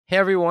Hey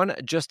everyone,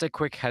 just a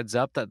quick heads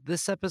up that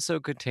this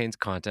episode contains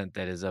content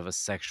that is of a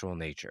sexual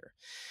nature.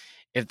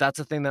 If that's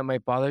a thing that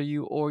might bother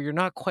you or you're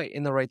not quite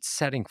in the right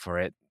setting for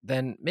it,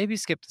 then maybe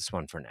skip this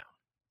one for now.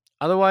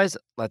 Otherwise,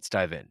 let's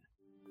dive in.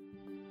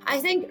 I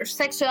think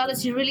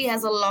sexuality really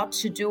has a lot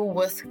to do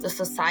with the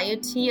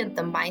society and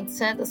the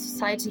mindset the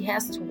society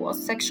has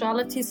towards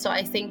sexuality. So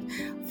I think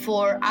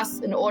for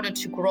us, in order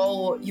to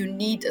grow, you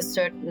need a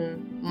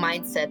certain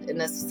mindset in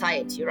a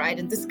society, right?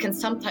 And this can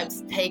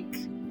sometimes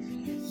take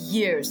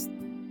years.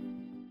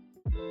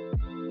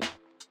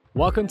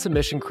 Welcome to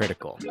Mission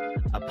Critical,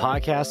 a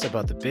podcast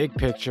about the big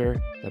picture,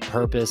 the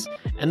purpose,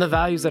 and the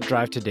values that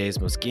drive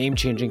today's most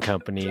game-changing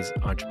companies,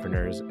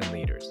 entrepreneurs, and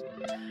leaders.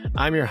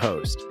 I'm your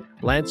host,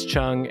 Lance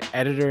Chung,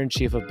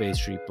 editor-in-chief of Bay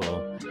Street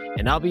Bull,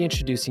 and I'll be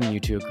introducing you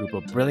to a group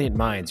of brilliant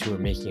minds who are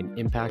making an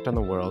impact on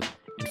the world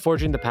and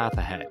forging the path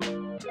ahead.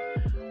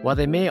 While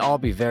they may all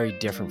be very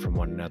different from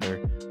one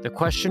another, the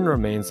question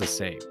remains the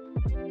same.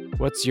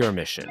 What's your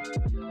mission?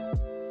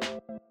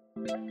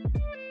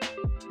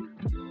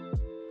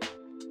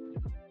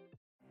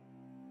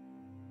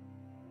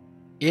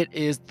 It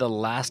is the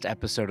last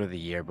episode of the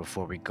year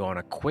before we go on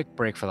a quick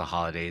break for the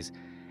holidays,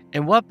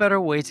 and what better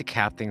way to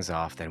cap things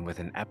off than with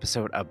an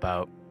episode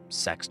about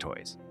sex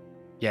toys?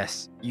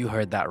 Yes, you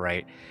heard that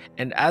right,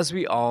 and as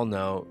we all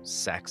know,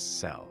 sex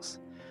sells.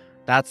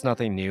 That's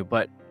nothing new,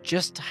 but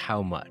just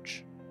how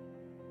much?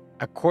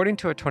 According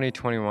to a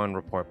 2021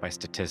 report by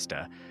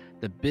Statista,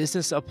 the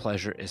business of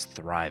pleasure is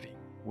thriving,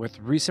 with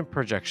recent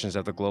projections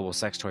of the global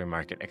sex toy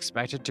market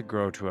expected to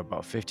grow to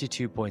about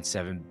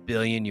 $52.7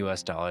 billion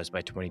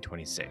by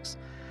 2026,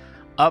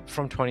 up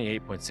from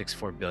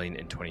 $28.64 billion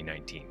in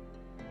 2019.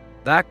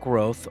 That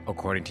growth,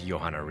 according to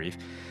Johanna Reif,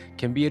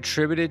 can be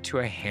attributed to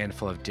a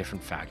handful of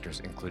different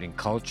factors, including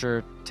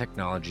culture,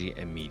 technology,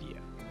 and media.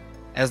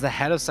 As the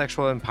head of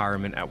sexual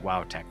empowerment at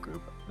WowTech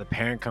Group, the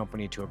parent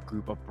company to a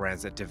group of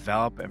brands that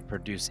develop and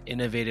produce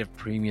innovative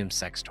premium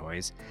sex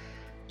toys,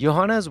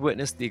 Johanna has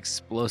witnessed the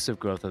explosive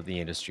growth of the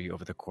industry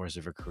over the course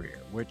of her career,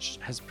 which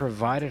has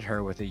provided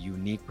her with a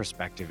unique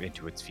perspective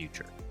into its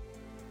future.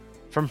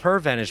 From her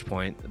vantage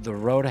point, the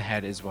road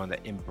ahead is one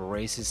that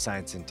embraces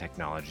science and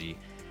technology,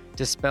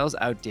 dispels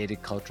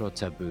outdated cultural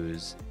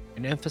taboos,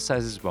 and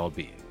emphasizes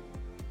well-being.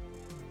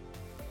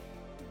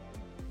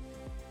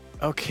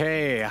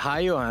 Okay,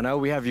 hi Johanna.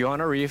 We have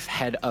Johanna Reif,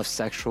 head of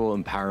sexual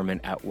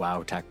empowerment at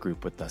WowTech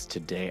Group with us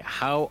today.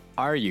 How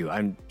are you?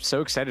 I'm so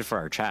excited for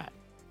our chat.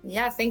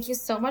 Yeah, thank you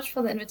so much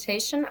for the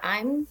invitation.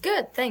 I'm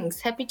good,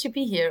 thanks. Happy to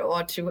be here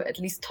or to at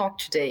least talk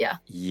today, yeah.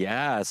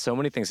 Yeah, so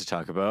many things to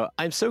talk about.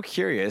 I'm so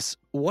curious,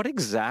 what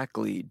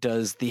exactly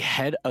does the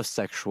head of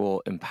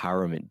sexual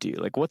empowerment do?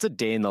 Like, what's a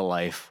day in the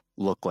life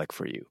look like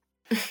for you?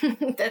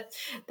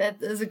 That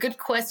is a good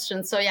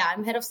question. So yeah,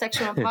 I'm head of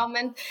sexual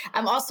empowerment.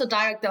 I'm also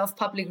director of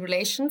public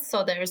relations.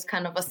 So there is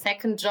kind of a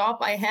second job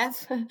I have.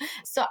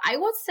 So I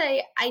would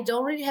say I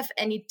don't really have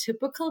any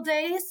typical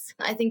days.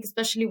 I think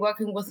especially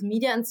working with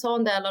media and so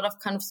on, there are a lot of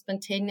kind of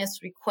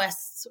spontaneous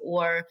requests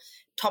or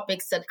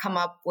topics that come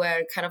up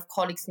where kind of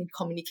colleagues need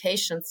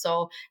communication.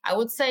 So I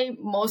would say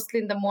mostly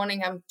in the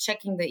morning, I'm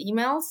checking the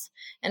emails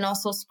and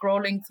also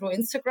scrolling through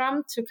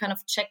Instagram to kind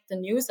of check the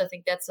news. I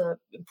think that's an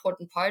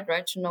important part,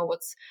 right? To know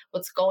what's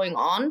going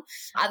on.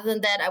 Other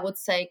than that, I would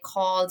say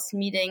calls,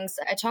 meetings.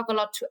 I talk a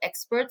lot to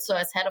experts. So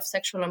as head of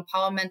sexual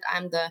empowerment,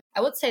 I'm the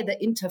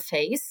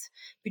interface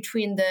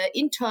between the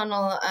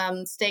internal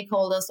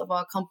stakeholders of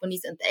our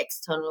companies and the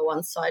external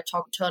ones. So I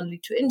talk internally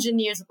to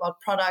engineers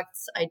about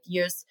products,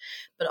 ideas,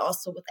 but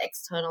also with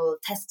external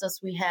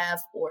testers we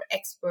have or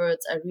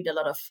experts. I read a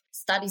lot of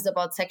studies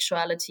about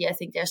sexuality. I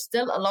think there's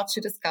still a lot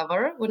to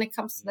discover when it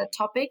comes to that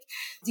topic.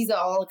 These are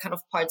all kind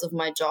of parts of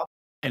my job.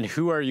 And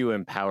who are you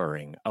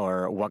empowering,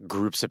 or what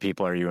groups of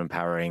people are you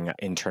empowering,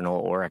 internal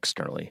or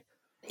externally?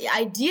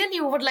 Ideally,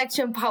 we would like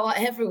to empower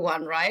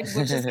everyone, right?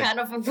 Which is kind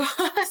of,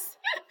 course,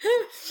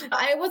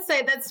 I would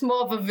say that's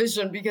more of a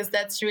vision because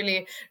that's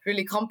really,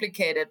 really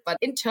complicated. But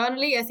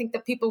internally, I think the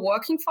people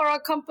working for our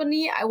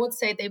company, I would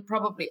say they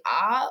probably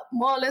are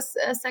more or less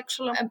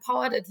sexually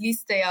empowered. At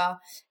least they are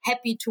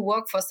happy to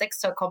work for a sex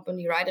toy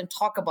company, right? And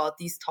talk about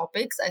these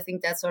topics. I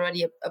think that's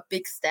already a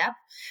big step.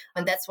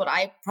 And that's what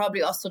I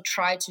probably also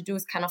try to do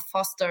is kind of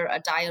foster a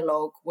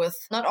dialogue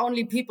with not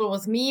only people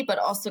with me, but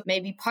also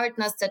maybe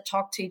partners that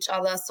talk to each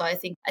other. So I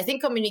think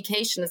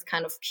communication is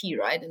kind of key,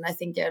 right? And I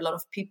think there are a lot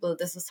of people,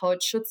 this is how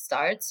it should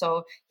start.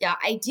 So yeah,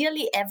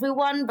 ideally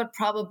everyone, but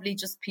probably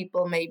just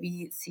people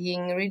maybe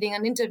reading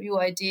an interview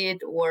I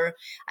did or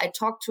I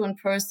talked to in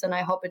person.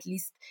 I hope at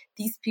least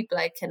these people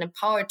I can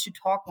empower to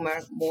talk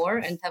more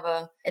and have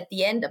at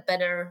the end, a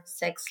better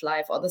sex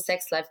life or the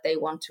sex life they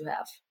want to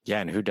have. Yeah,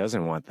 and who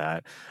doesn't want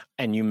that?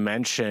 And you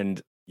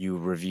mentioned you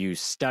review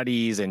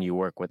studies and you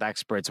work with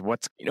experts.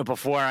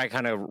 Before I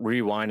kind of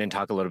rewind and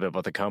talk a little bit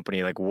about the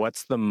company, like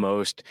what's the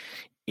most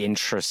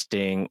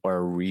interesting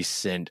or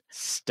recent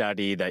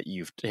study that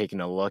you've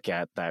taken a look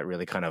at that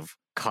really kind of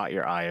caught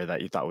your eye or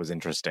that you thought was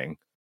interesting?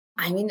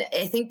 I mean,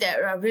 I think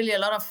there are really a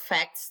lot of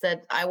facts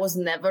that I was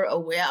never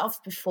aware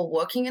of before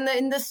working in the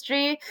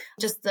industry.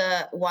 Just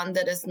the one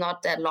that is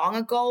not that long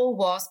ago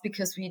was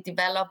because we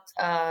developed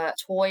a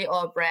toy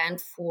or a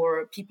brand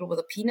for people with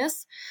a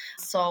penis.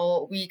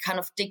 So we kind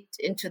of digged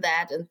into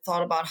that and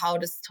thought about how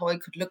this toy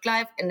could look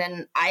like. And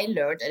then I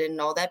learned, I didn't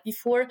know that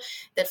before,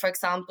 that, for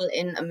example,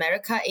 in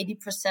America,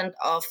 80%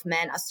 of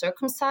men are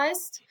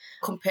circumcised.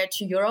 Compared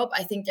to Europe,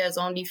 I think there's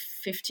only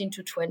 15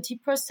 to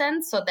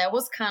 20%. So that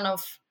was kind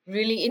of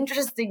really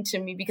interesting to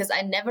me because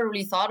I never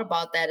really thought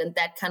about that. And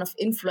that kind of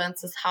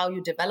influences how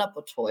you develop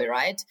a toy,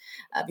 right?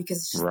 Because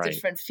it's just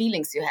different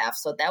feelings you have.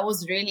 So that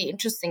was really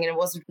interesting. And it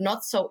was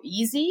not so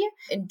easy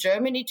in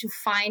Germany to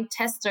find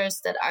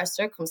testers that are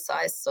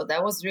circumcised. So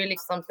that was really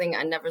something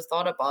I never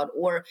thought about.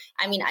 Or,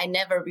 I mean, I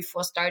never,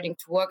 before starting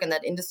to work in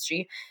that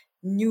industry,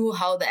 knew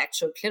how the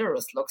actual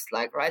clitoris looks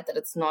like, right? That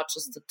it's not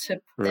just a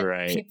tip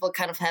that people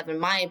kind of have in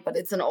mind, but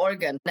it's an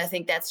organ. And I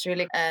think that's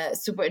really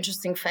super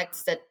interesting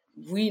facts that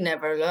we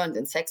never learned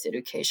in sex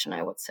education,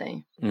 I would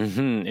say.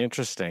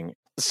 Interesting.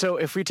 So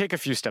if we take a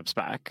few steps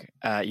back,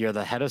 you're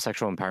the head of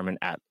sexual empowerment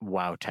at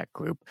WOW Tech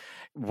Group.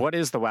 What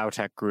is the WOW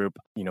Tech Group?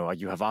 You know,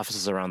 you have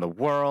offices around the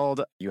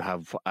world. You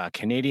have a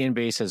Canadian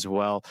base as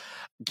well.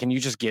 Can you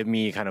just give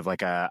me kind of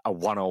like a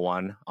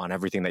 101 on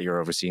everything that you're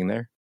overseeing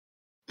there?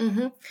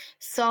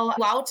 So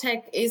WOW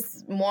Tech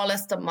is more or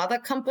less the mother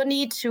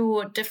company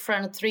to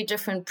three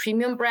different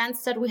premium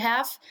brands that we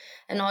have.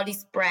 And all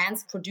these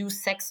brands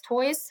produce sex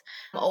toys,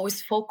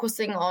 always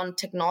focusing on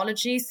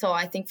technology. So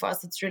I think for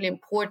us, it's really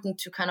important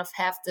to kind of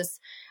have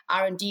this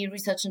R&D,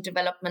 research and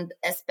development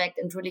aspect,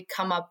 and really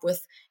come up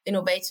with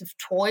innovative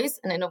toys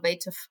and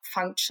innovative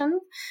function.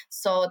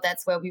 So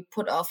that's where we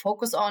put our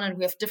focus on. And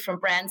we have different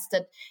brands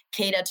that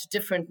cater to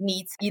different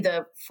needs,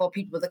 either for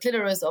people with a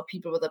clitoris or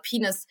people with a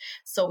penis.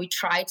 So we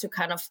try to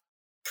kind of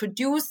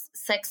produce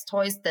sex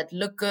toys that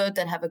look good,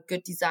 that have a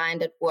good design,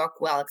 that work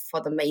well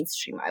for the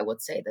mainstream, I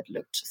would say, that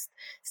look just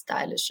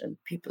stylish and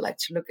people like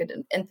to look at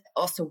it and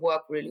also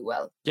work really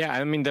well. Yeah,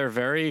 I mean, they're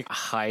very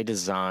high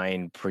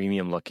design,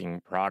 premium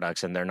looking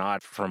products, and they're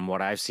not, from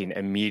what I've seen,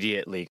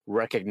 immediately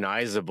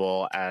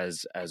recognizable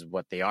as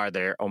what they are.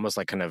 They're almost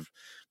like kind of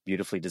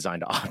beautifully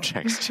designed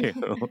objects too.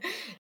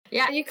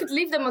 Yeah, you could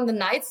leave them on the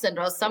nightstand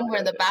or somewhere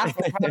in the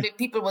bathroom. Probably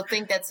people would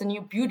think that's a new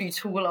beauty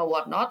tool or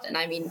whatnot. And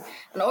I mean,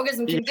 an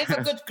orgasm can give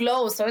a good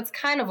glow, so it's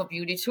kind of a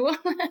beauty tool.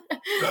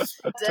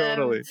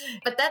 Totally.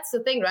 But that's the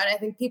thing, right? I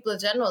think people in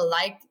general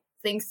like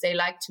things they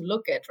like to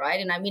look at,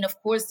 right? And I mean,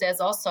 of course, there's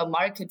also a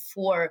market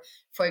for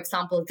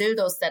example,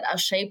 dildos that are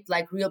shaped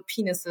like real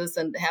penises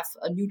and have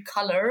a nude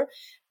color.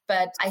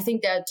 But I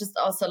think there are just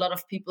also a lot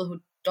of people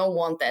who don't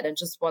want that and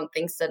just want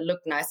things that look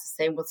nice.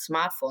 The same with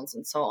smartphones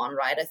and so on,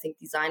 right? I think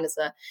design is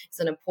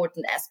an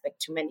important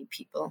aspect to many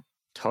people.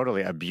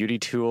 Totally. A beauty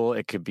tool.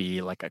 It could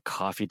be like a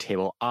coffee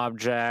table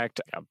object,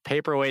 a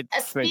paperweight.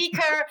 A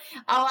speaker,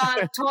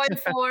 our toy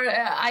for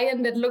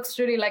iron that looks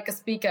really like a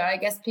speaker. I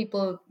guess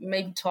people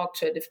maybe talk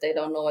to it if they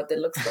don't know what it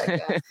looks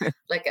like,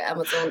 like an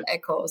Amazon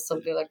Echo or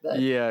something like that.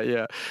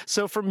 Yeah.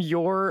 So from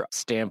your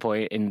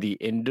standpoint in the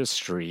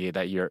industry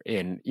that you're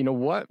in, you know,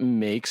 what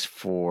makes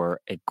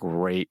for a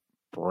great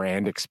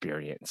brand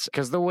experience?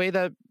 Because the way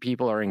that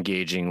people are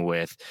engaging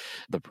with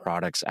the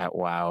products at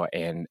WOW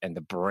and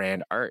the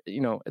brand are, you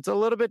know, it's a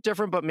little bit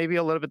different, but maybe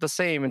a little bit the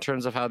same in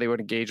terms of how they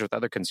would engage with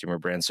other consumer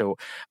brands. So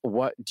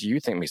what do you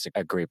think makes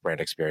a great brand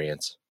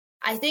experience?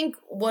 I think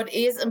what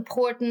is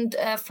important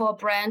for a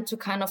brand to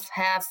kind of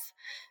have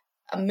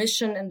a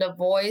mission and a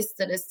voice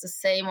that is the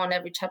same on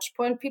every touch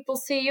point people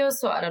see you.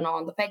 So I don't know,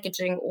 on the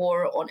packaging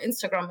or on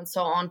Instagram and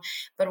so on.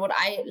 But what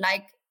I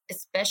like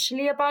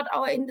especially about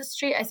our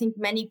industry, I think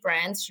many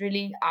brands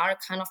really are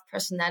kind of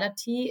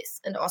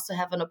personalities and also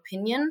have an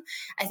opinion.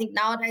 I think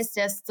nowadays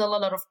there's still a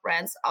lot of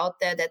brands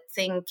out there that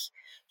think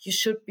you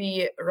should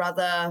be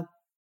rather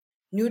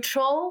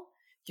neutral.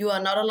 You are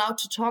not allowed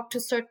to talk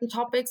to certain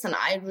topics. And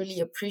I really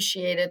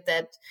appreciated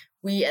that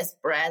we as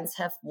brands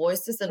have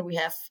voices and we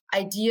have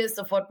ideas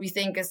of what we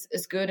think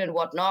is good and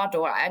what not.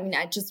 Or I mean,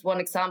 I just one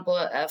example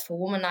for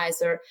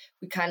Womanizer,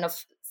 we kind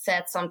of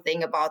said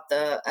something about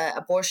the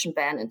abortion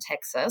ban in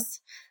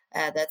Texas.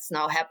 That's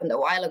now happened a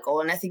while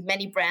ago. And I think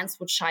many brands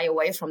would shy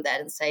away from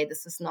that and say,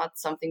 this is not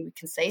something we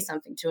can say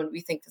something to. And we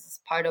think this is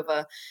part of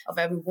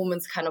every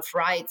woman's kind of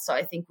right. So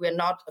I think we're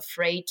not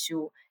afraid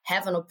to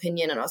have an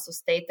opinion and also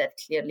state that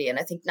clearly. And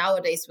I think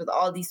nowadays with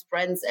all these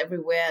brands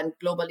everywhere and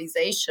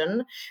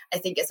globalization, I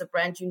think as a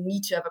brand, you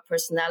need to have a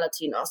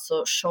personality and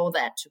also show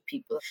that to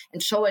people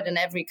and show it in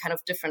every kind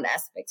of different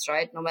aspects,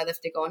 right? No matter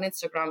if they go on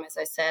Instagram, as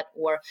I said,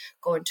 or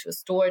go into a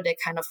store, they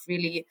kind of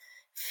really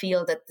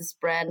feel that this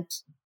brand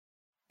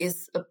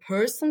is a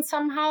person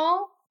somehow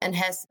and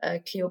has a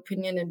clear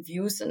opinion and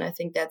views. And I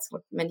think that's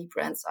what many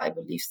brands, I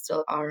believe,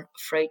 still are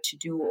afraid to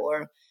do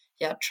or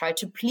try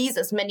to please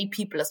as many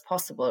people as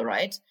possible,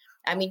 right?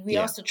 I mean, we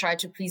also try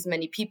to please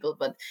many people,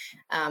 but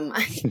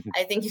I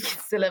think you can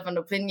still have an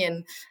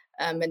opinion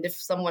And if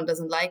someone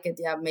doesn't like it,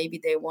 yeah, maybe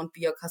they won't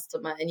be your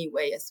customer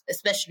anyway,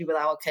 especially with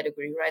our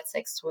category, right?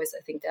 Sex toys.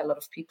 I think there are a lot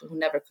of people who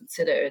never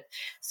consider it.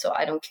 So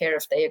I don't care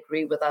if they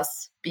agree with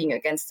us being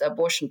against the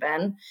abortion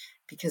ban,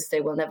 because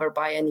they will never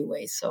buy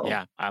anyway. So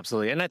yeah,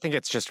 absolutely. And I think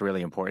it's just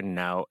really important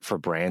now for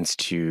brands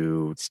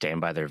to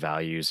stand by their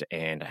values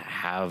and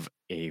have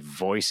a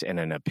voice and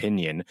an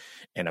opinion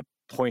and a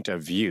point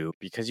of view,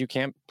 because you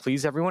can't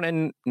please everyone,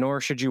 and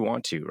nor should you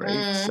want to,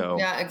 right?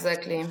 Yeah,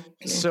 exactly.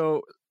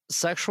 So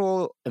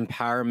sexual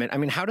empowerment, I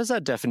mean, how does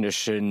that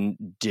definition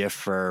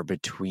differ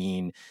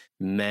between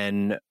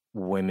men,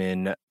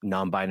 women,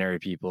 non-binary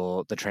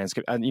people, the trans,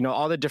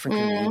 all the different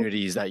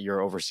communities that you're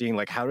overseeing?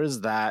 Like, how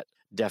does that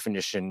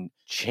definition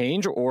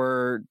change,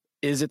 or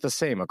is it the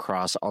same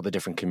across all the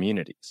different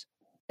communities?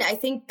 I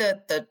think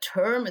that the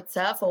term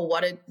itself, or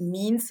what it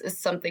means, is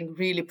something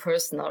really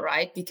personal,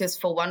 right? Because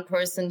for one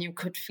person, you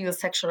could feel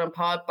sexually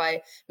empowered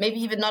by maybe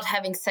even not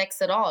having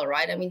sex at all,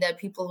 right? I mean, there are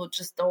people who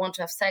just don't want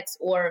to have sex,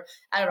 or,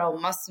 I don't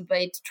know,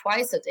 masturbate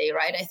twice a day,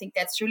 right? I think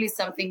that's really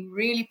something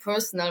really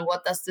personal.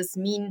 What does this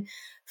mean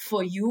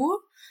for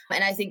you?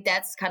 And I think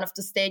that's kind of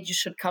the state you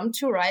should come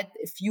to, right?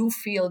 If you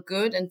feel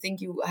good and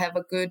think you have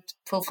a good,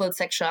 fulfilled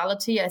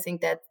sexuality, I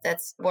think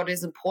that's what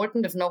is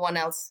important, if no one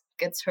else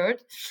gets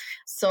hurt.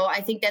 So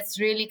I think that's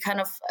really kind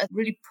of a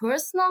really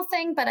personal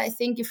thing. But I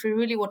think if we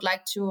really would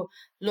like to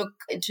look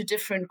into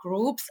different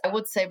groups, I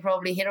would say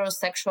probably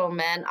heterosexual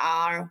men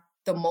are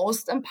the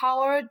most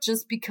empowered,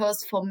 just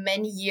because for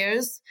many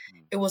years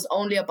it was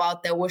only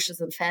about their wishes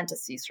and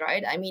fantasies,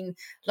 right? I mean,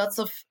 lots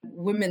of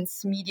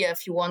women's media,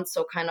 if you want,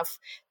 so kind of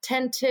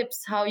 10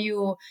 tips how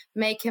you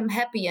make him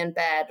happy in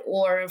bed,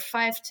 or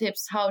 5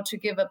 tips how to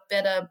give a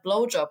better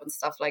blowjob and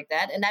stuff like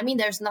that. And I mean,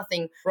 there's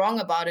nothing wrong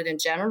about it in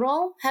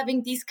general,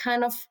 having these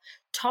kind of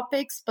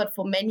topics, but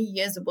for many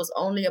years it was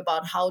only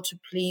about how to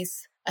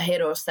please a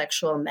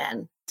heterosexual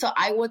man. So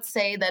I would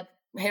say that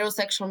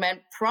heterosexual men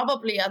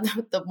probably are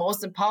the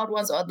most empowered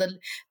ones, or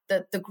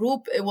the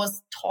group it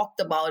was talked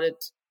about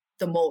it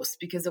the most,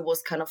 because it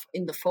was kind of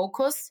in the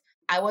focus.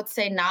 I would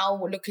say now,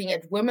 looking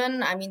at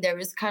women, I mean, there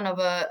is kind of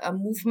a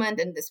movement,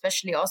 and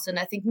especially also, and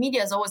I think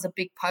media is always a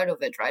big part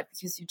of it, right?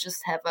 Because you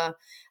just have a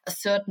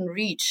certain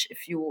reach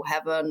if you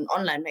have an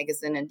online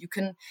magazine, and you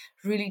can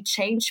really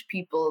change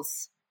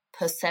people's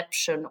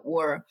perception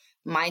or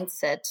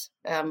mindset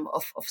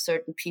of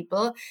certain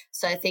people.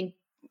 So I think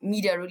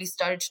media really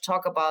started to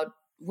talk about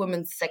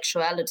women's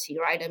sexuality,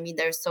 right? I mean,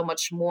 there's so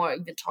much more,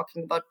 even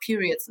talking about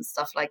periods and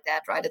stuff like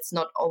that, right? It's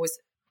not always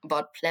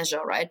about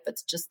pleasure, right?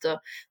 But just the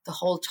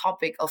whole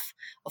topic of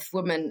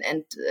women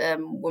and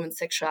women's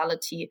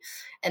sexuality.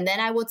 And then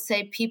I would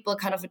say people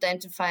kind of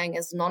identifying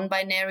as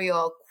non-binary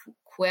or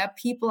queer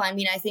people. I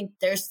mean, I think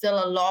there's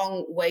still a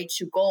long way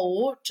to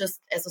go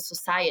just as a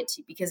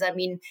society, because I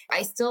mean,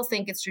 I still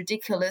think it's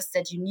ridiculous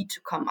that you need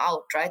to come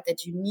out, right?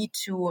 That you need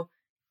to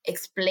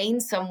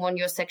explain someone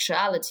your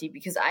sexuality,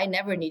 because I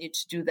never needed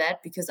to do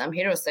that because I'm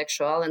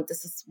heterosexual, and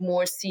this is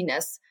more seen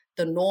as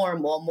the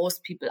norm, or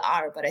most people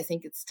are. But I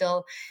think it's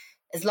still,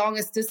 as long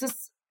as this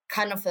is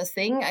kind of a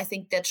thing, I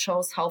think that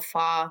shows how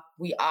far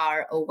we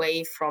are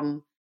away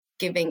from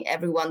giving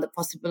everyone the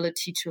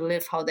possibility to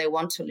live how they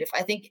want to live.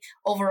 I think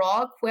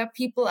overall queer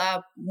people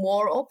are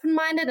more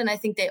open-minded, and I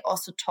think they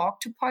also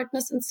talk to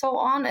partners and so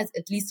on, at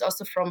least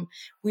also from,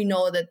 we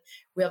know that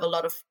we have a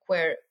lot of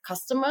queer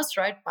customers,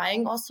 right,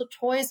 buying also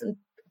toys and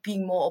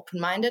being more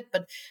open-minded.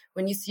 But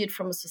when you see it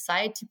from a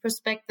society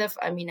perspective,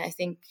 I mean, I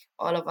think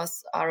all of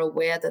us are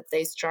aware that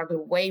they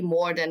struggle way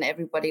more than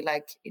everybody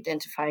like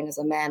identifying as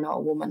a man or a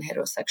woman,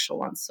 heterosexual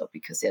ones. So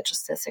because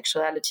just their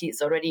sexuality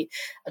is already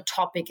a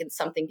topic and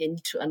something they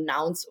need to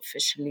announce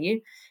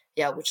officially,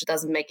 which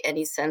doesn't make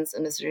any sense,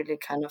 and is really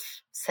kind of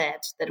sad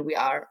that we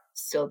are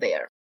still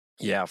there.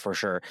 Yeah, for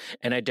sure.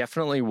 And I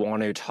definitely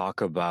want to talk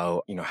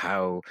about,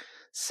 how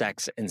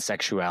sex and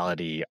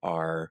sexuality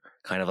are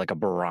kind of like a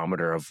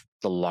barometer of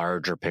the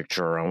larger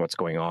picture around what's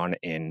going on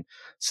in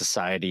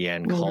society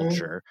and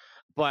culture.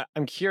 But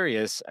I'm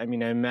curious, I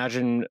mean, I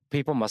imagine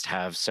people must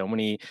have so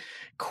many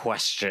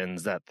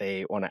questions that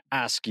they want to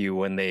ask you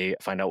when they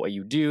find out what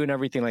you do and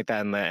everything like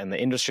that, and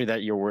the industry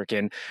that you work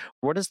in.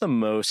 What is the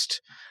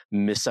most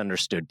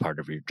misunderstood part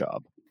of your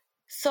job?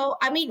 So,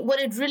 I mean, when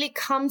it really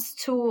comes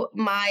to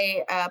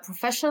my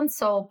profession,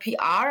 so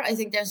PR, I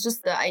think there's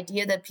just the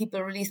idea that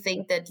people really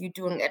think that you're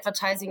doing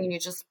advertising and you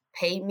just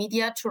pay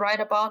media to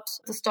write about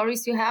the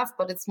stories you have,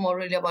 but it's more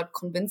really about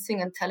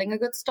convincing and telling a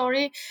good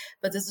story.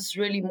 But this is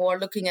really more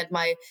looking at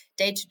my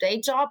day-to-day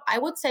job. I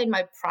would say in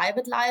my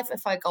private life,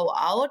 if I go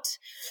out,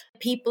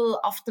 people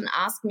often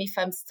ask me if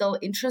I'm still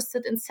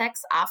interested in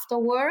sex after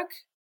work.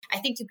 I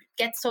think you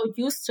get so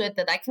used to it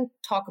that I can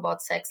talk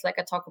about sex like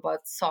I talk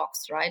about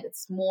socks, right?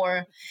 It's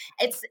more,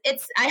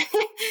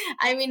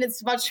 I mean,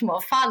 it's much more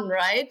fun,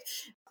 right?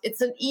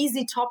 It's an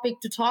easy topic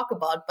to talk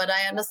about, but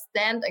I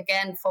understand,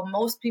 again, for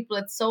most people,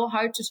 it's so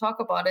hard to talk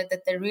about it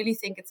that they really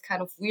think it's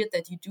kind of weird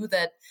that you do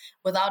that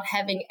without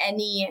having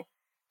any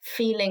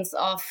feelings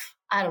of,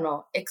 I don't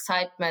know,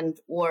 excitement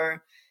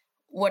or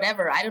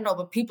whatever, I don't know,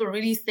 but people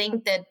really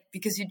think that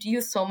because you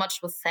deal so much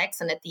with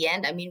sex and at the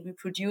end, I mean, we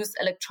produce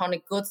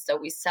electronic goods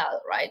that we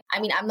sell, right? I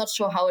mean, I'm not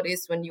sure how it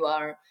is when you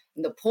are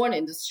in the porn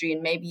industry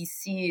and maybe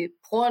see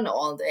porn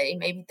all day.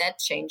 Maybe that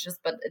changes,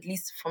 but at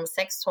least from a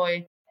sex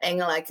toy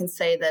angle, I can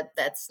say that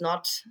that's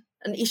not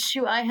an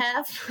issue I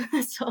have.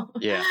 So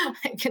Yeah.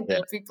 I can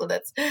tell people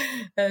that's,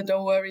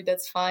 don't worry,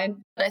 that's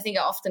fine. But I think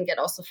I often get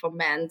also from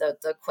men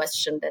the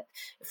question that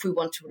if we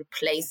want to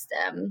replace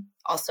them,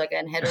 also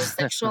again,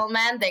 heterosexual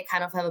men, they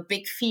kind of have a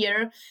big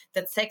fear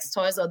that sex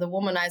toys or the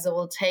womanizer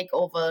will take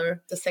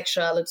over the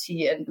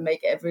sexuality and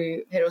make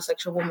every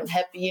heterosexual woman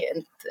happy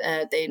and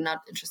they're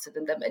not interested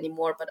in them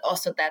anymore. But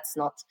also that's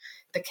not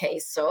the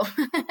case. So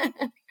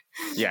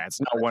Yeah, it's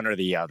not one or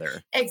the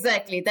other.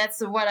 Exactly. That's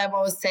what I'm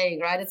always saying,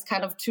 right? It's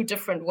kind of two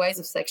different ways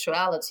of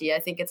sexuality. I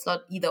think it's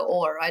not either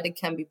or, right? It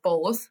can be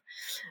both.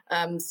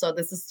 So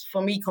this is,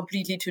 for me,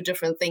 completely two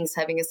different things.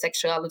 Having a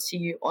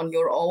sexuality on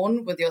your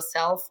own with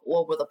yourself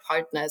or with a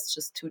partner is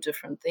just two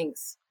different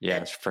things.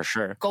 Yes, for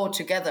sure. Go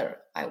together,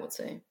 I would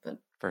say. But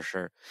for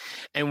sure.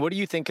 And what do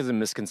you think is a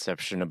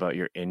misconception about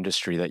your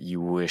industry that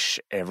you wish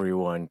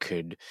everyone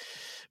could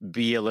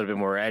be a little bit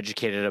more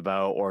educated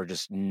about or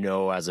just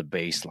know as a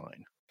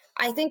baseline?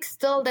 I think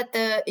still that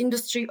the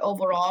industry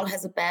overall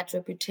has a bad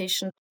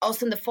reputation.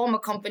 Also in the former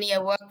company I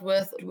worked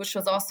with, which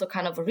was also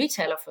kind of a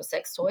retailer for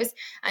sex toys,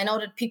 I know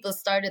that people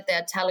started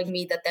there telling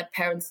me that their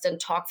parents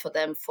didn't talk for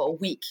them for a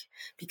week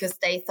because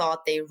they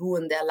thought they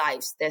ruined their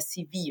lives, their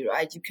CV,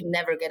 right? You can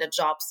never get a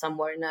job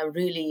somewhere in a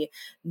really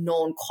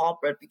known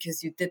corporate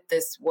because you did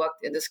this work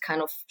in this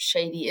kind of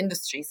shady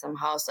industry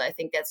somehow. So I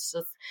think that's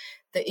just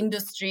the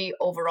industry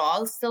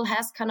overall still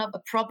has kind of a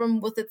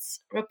problem with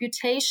its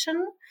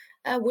reputation.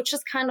 Which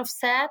is kind of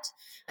sad.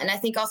 And I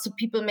think also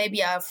people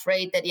maybe are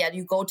afraid that,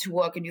 you go to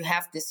work and you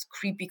have these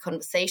creepy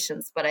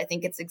conversations. But I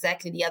think it's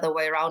exactly the other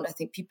way around. I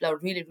think people are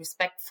really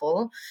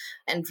respectful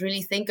and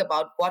really think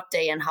about what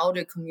they and how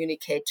they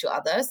communicate to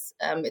others.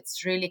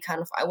 It's really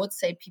kind of, I would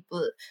say,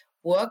 people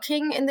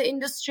working in the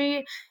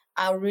industry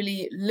are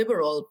really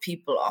liberal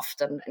people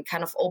often and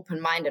kind of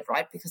open-minded,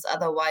 right? Because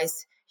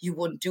otherwise you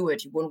wouldn't do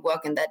it. You wouldn't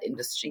work in that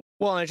industry.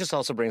 Well, and it just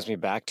also brings me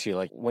back to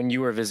like when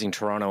you were visiting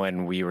Toronto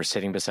and we were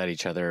sitting beside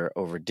each other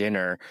over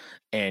dinner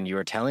and you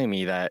were telling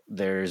me that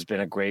there's been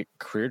a great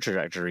career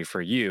trajectory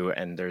for you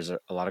and there's a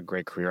lot of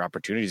great career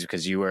opportunities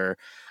because you were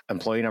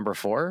employee number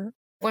 4.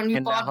 When we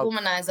bought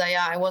Womanizer,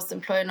 I was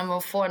employee number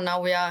 4.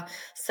 Now we are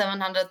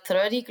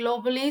 730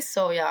 globally.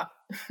 So yeah.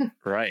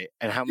 Right.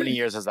 And how many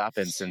years has that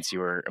been since you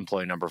were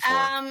employee number 4?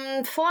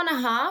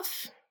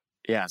 4.5.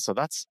 Yeah, so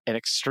that's an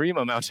extreme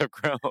amount of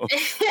growth.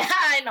 Yeah,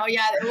 I know.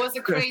 Yeah, it was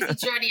a crazy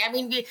journey. I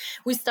mean,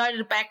 we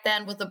started back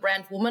then with the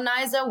brand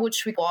Womanizer,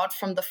 which we bought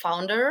from the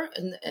founder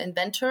and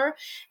inventor.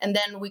 And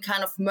then we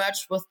kind of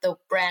merged with the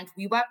brand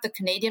WeWeb, the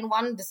Canadian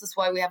one. This is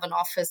why we have an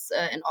office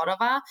in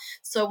Ottawa.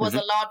 So it was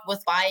a lot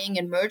with buying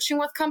and merging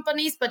with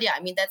companies. But yeah,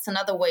 I mean, that's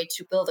another way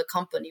to build a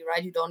company,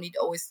 right? You don't need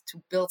always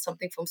to build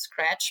something from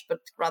scratch, but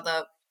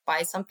rather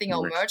buy something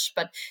or merge.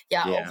 But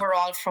yeah,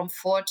 overall from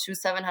 4 to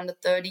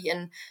 730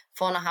 in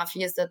 4.5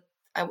 years, it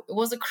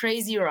was a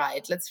crazy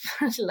ride. Let's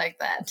put it like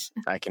that.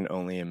 I can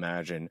only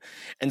imagine.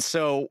 And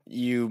so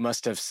you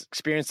must have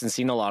experienced and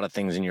seen a lot of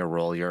things in your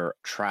role. You're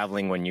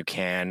traveling when you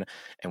can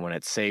and when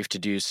it's safe to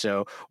do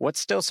so. What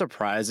still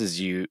surprises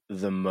you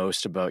the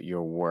most about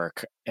your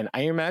work? And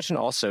I imagine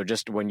also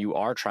just when you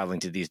are traveling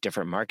to these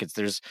different markets,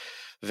 there's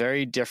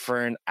very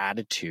different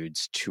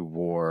attitudes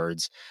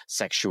towards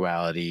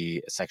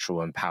sexuality,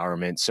 sexual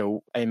empowerment.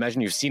 So I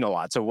imagine you've seen a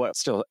lot. So what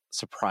still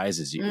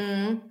surprises you?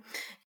 Mm-hmm.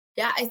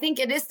 Yeah, I think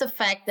it is the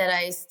fact that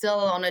I still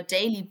on a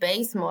daily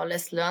basis more or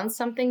less learn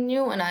something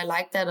new. And I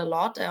like that a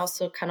lot. I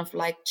also kind of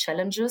like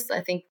challenges.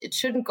 I think it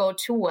shouldn't go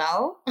too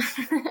well.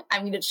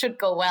 I mean, it should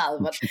go well,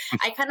 but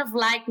I kind of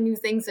like new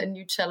things and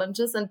new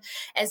challenges. And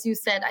as you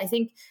said, I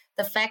think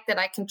the fact that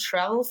I can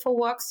travel for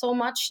work so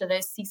much, that I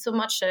see so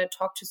much, that I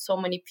talk to so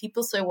many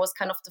people. So it was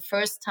kind of the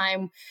first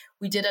time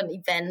we did an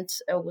event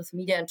with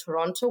media in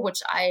Toronto,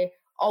 which I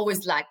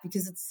always like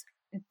because it's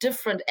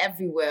different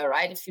everywhere,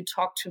 right? If you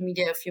talk to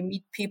media, if you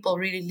meet people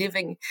really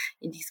living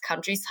in these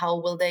countries, how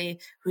will they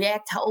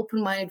react? How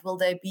open-minded will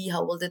they be?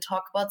 How will they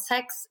talk about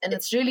sex? And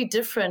it's really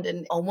different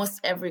in almost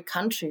every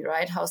country,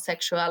 right? How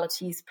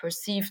sexuality is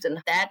perceived.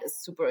 And that is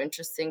super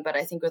interesting. But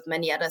I think with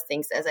many other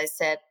things, as I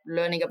said,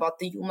 learning about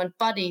the human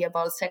body,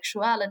 about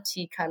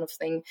sexuality kind of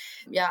thing.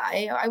 Yeah,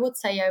 I would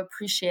say I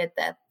appreciate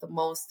that the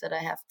most, that I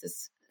have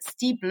this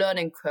steep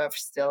learning curve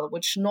still,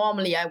 which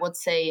normally I would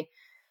say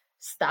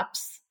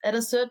stops at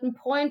a certain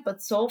point,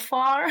 but so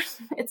far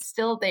it's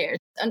still there.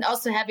 And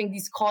also having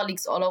these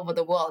colleagues all over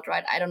the world,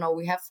 right? I don't know,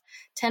 we have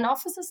 10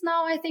 offices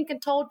now, I think in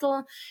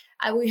total.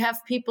 We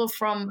have people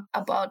from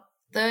about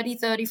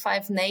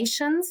 35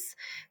 nations,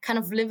 kind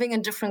of living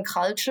in different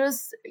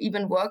cultures,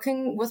 even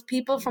working with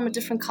people from a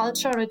different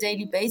culture on a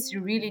daily basis.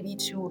 You really need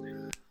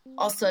to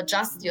also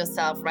adjust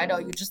yourself, right? Or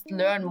you just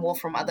learn more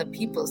from other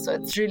people. So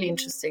it's really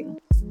interesting.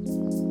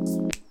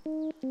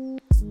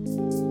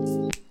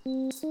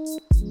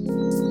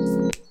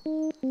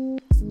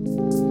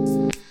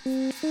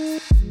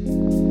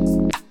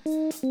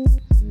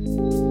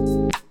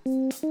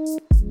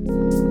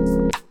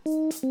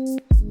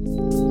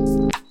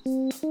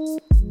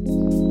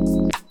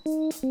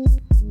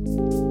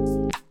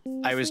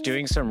 was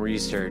doing some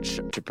research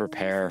to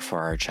prepare for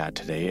our chat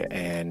today,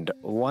 and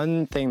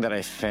one thing that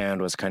I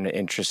found was kind of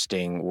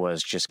interesting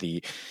was just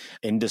the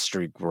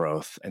industry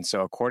growth. And so,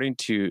 according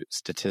to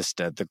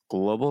Statista, the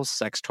global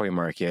sex toy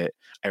market,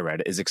 I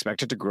read, is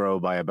expected to grow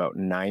by about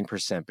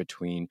 9%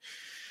 between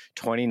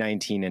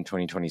 2019 and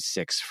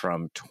 2026,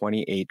 from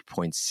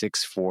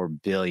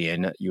 28.64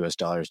 billion US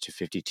dollars to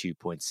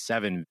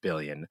 52.7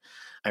 billion.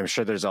 I'm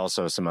sure there's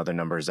also some other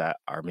numbers that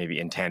are maybe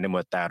in tandem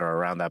with that or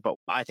around that, but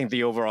I think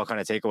the overall kind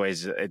of takeaway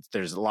is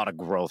there's a lot of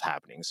growth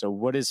happening. So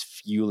what is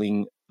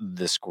fueling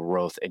this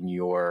growth in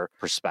your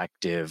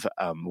perspective?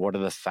 What are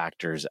the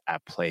factors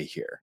at play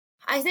here?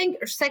 I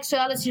think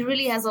sexuality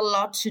really has a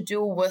lot to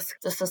do with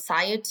the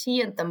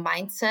society and the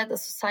mindset the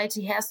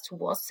society has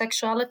towards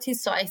sexuality.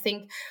 So I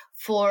think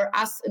for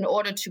us, in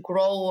order to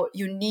grow,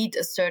 you need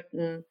a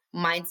certain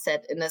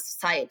mindset in a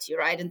society,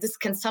 right? And this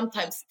can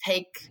sometimes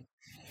take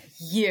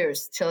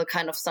years till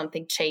kind of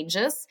something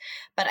changes.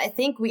 But I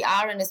think we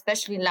are, and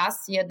especially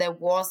last year, there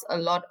was a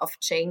lot of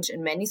change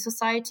in many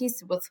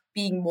societies with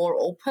being more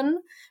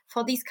open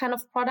for these kind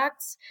of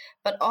products.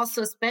 But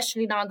also,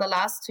 especially now in the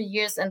last 2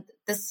 years, and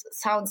this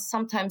sounds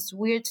sometimes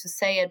weird to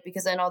say it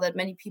because I know that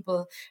many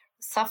people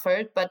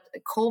suffered, but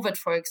COVID,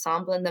 for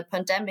example, and the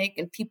pandemic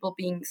and people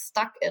being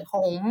stuck at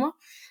home,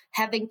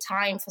 having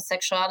time for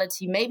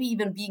sexuality, maybe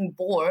even being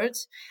bored,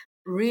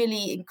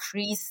 really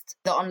increased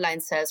the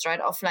online sales, right?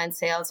 Offline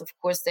sales, of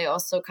course, they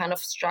also kind of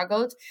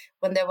struggled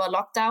when there were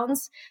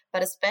lockdowns,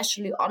 but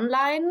especially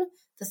online,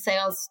 the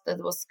sales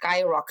that was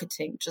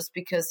skyrocketing just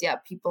because,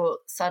 people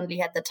suddenly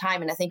had the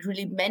time. And I think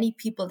really many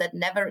people that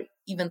never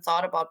even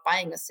thought about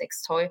buying a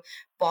sex toy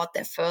bought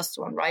their first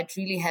one, right?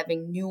 Really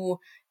having new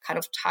kind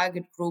of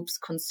target groups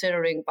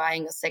considering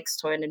buying a sex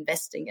toy and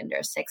investing in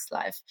their sex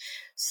life.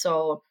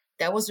 So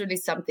that was really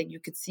something you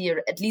could see,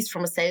 at least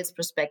from a sales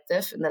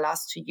perspective, in the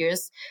last 2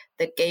 years,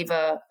 that gave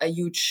a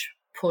huge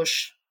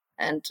push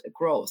and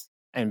growth.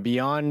 And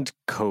beyond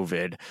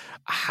COVID,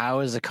 how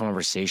has the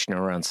conversation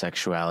around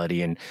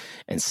sexuality and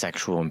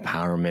sexual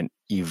empowerment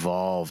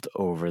evolved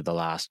over the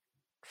last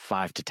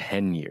 5 to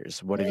 10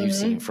 years? What have you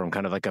seen from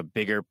kind of like a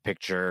bigger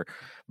picture,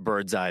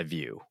 bird's eye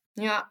view?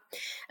 Yeah,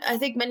 I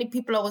think many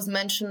people always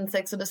mention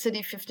Sex and the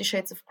City, 50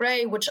 Shades of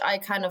Grey, which I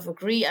kind of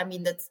agree. I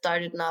mean, that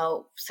started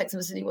now. Sex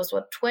and the City was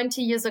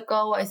 20 years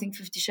ago? I think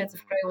 50 Shades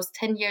of Grey was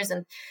 10 years.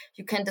 And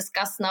you can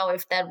discuss now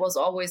if that was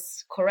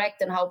always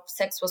correct and how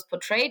sex was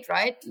portrayed,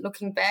 right?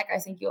 Looking back, I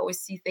think you always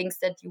see things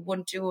that you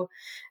wouldn't do,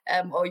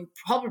 or you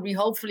probably,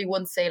 hopefully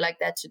wouldn't say like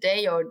that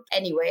today. Or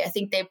anyway, I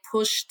think they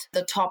pushed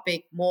the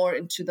topic more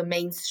into the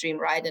mainstream,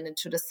 right? And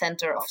into the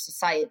center of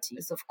society.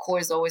 It's, of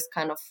course, always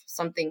kind of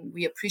something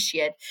we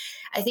appreciate.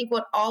 I think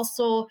what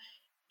also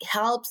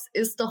helps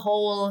is the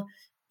whole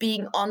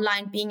being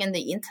online, being in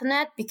the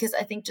internet, because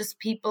I think just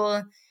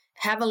people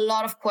have a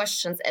lot of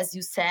questions, as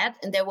you said,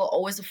 and they were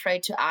always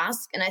afraid to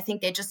ask. And I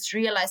think they just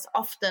realize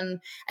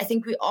often, I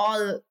think we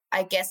all,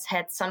 I guess,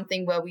 had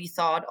something where we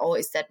thought, oh,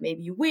 is that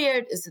maybe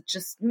weird? Is it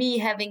just me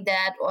having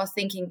that or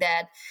thinking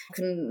that? You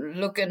can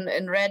look in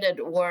Reddit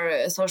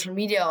or social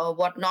media or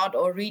whatnot,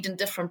 or read in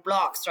different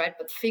blogs, right?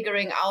 But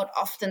figuring out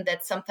often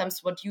that sometimes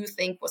what you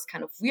think was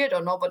kind of weird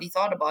or nobody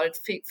thought about it,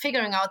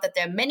 figuring out that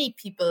there are many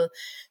people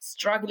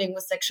struggling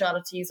with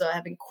sexualities or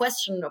having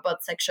questions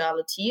about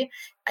sexuality,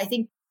 I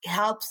think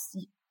helps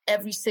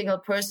every single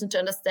person to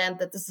understand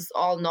that this is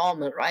all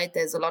normal, right?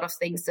 There's a lot of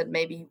things that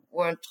maybe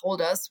weren't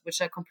told us,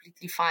 which are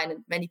completely fine.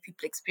 And many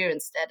people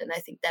experience that. And I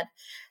think that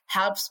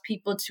helps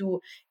people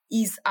to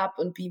ease up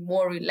and be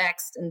more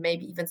relaxed and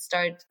maybe even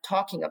start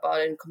talking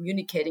about it and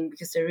communicating,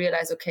 because they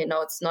realize, okay,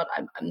 no, it's not,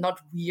 I'm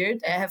not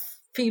weird. I have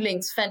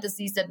feelings,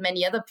 fantasies that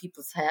many other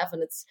people have,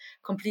 and it's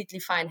completely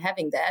fine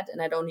having that.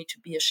 And I don't need to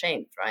be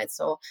ashamed, right?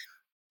 So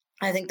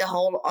I think the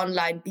whole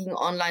being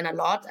online a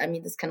lot, I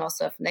mean, this can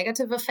also have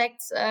negative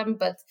effects,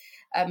 but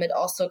it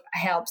also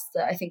helps,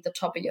 I think, the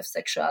topic of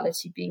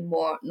sexuality being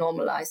more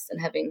normalized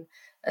and having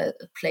a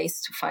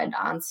place to find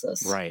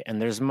answers. Right.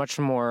 And there's much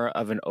more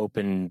of an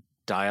open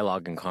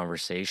dialogue and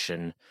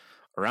conversation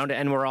around it.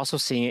 And we're also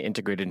seeing it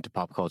integrated into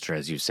pop culture,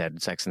 as you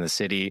said, Sex and the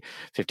City,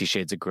 50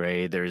 Shades of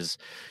Grey. There's,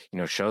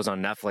 shows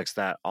on Netflix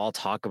that all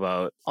talk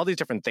about all these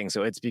different things.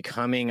 So it's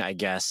becoming, I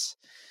guess,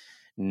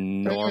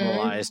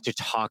 normalized to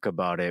talk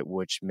about it,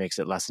 which makes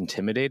it less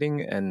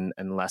intimidating and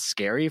less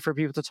scary for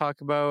people to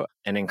talk about,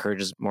 and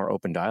encourages more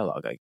open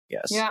dialogue, I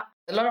guess. Yeah,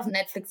 a lot of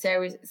Netflix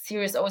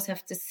series always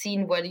have this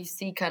scene where you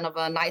see kind of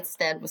a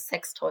nightstand with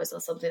sex toys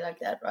or something like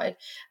that, right?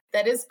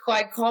 That is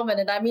quite common.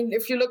 And I mean,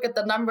 if you look at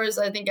the numbers,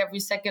 I think every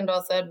second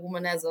or third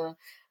woman has a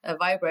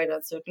vibrator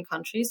in certain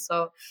countries.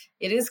 So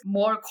it is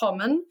more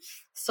common.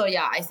 So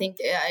yeah, I think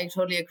I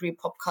totally agree.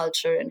 Pop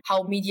culture and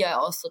how media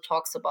also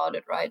talks about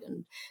it, right?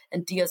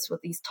 And deals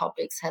with these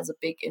topics has a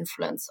big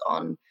influence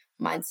on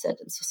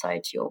mindset and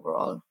society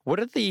overall. What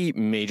are the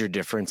major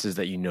differences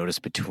that you notice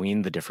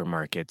between the different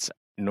markets?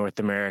 North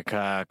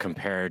America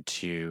compared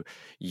to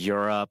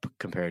Europe,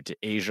 compared to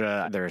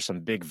Asia? There are some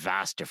big,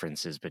 vast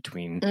differences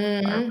between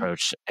our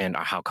approach and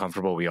how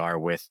comfortable we are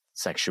with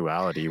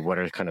sexuality. What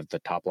are kind of the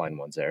top line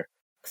ones there?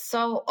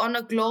 So on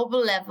a global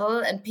level,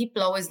 and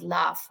people always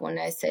laugh when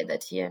I say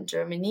that here in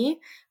Germany,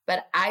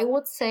 but I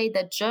would say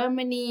that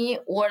Germany,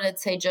 or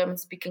let's say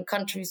German-speaking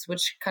countries,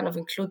 which kind of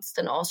includes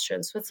then Austria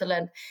and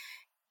Switzerland,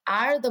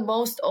 are the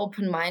most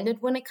open-minded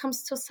when it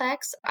comes to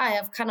sex. I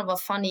have kind of a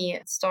funny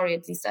story,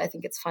 at least I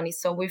think it's funny.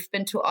 So we've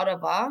been to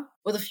Ottawa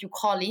with a few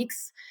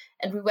colleagues,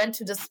 and we went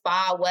to the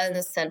spa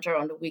wellness center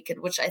on the weekend,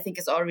 which I think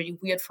is already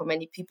weird for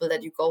many people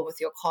that you go with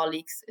your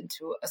colleagues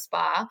into a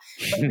spa.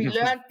 But we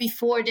learned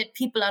before that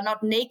people are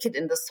not naked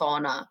in the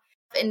sauna.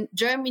 In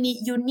Germany,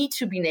 you need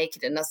to be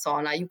naked in a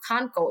sauna. You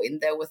can't go in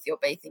there with your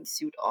bathing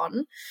suit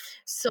on.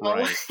 So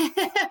Right.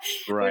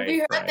 when we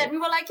heard Right. that, we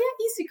were like,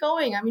 yeah, easy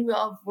going. I mean, we're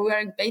all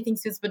wearing bathing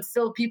suits, but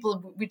still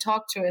people we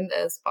talked to in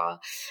the spa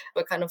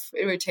were kind of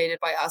irritated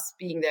by us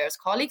being there as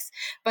colleagues.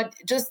 But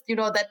just,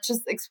 that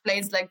just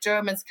explains like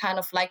Germans kind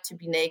of like to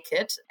be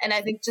naked. And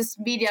I think just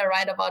media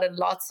write about it a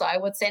lot. So I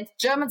would say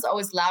Germans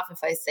always laugh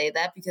if I say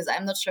that, because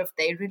I'm not sure if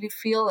they really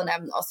feel, and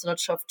I'm also not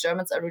sure if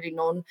Germans are really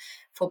known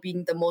for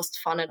being the most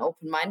fun and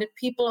open-minded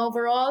people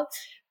overall.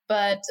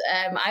 But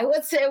I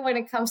would say when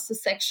it comes to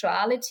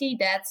sexuality,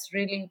 that's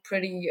really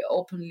pretty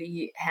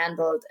openly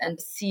handled and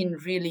seen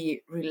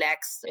really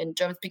relaxed in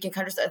German-speaking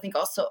countries. I think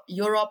also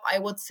Europe, I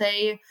would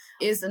say,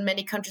 is in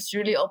many countries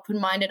really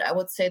open-minded. I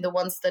would say the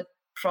ones that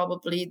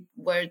probably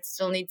where it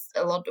still needs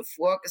a lot of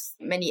work is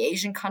many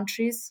Asian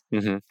countries.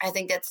 Mm-hmm. I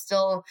think that's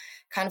still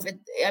kind of,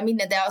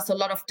 there are also a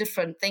lot of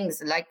different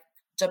things, like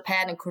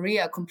Japan and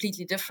Korea are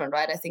completely different,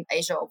 right? I think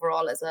Asia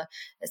overall as a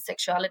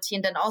sexuality.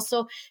 And then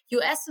also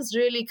US is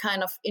really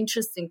kind of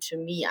interesting to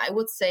me. I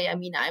would say,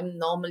 I'm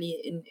normally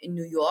in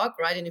New York,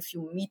 right? And if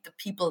you meet the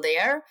people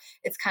there,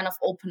 it's kind of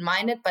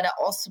open-minded, but I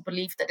also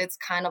believe that it's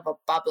kind of a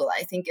bubble.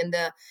 I think in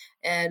the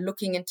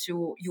looking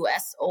into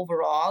US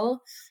overall,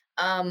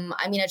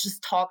 I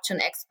just talked to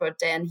an expert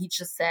there, and he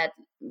just said,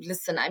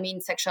 listen,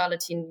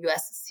 sexuality in the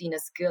US is seen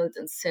as guilt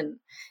and sin.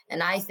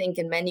 And I think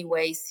in many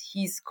ways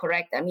he's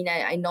correct.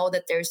 I know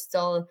that there's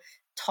still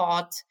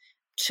taught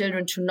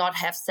children to not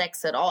have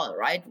sex at all,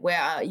 right? Where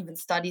are even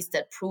studies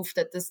that prove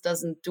that this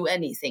doesn't do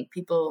anything.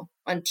 People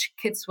and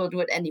kids will do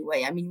it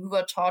anyway. We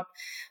were taught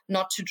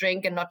not to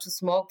drink and not to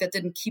smoke. That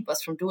didn't keep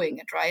us from doing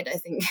it, right? I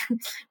think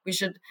we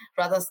should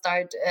rather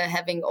start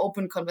having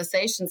open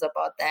conversations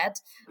about that.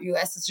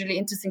 US is really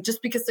interesting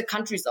just because the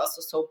country is also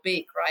so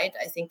big, right?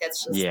 I think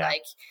that's just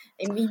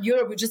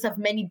Europe, we just have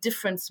many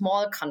different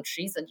small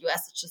countries, and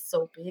US is just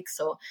so big.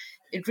 So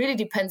it really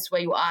depends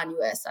where you are in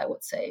US, I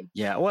would say.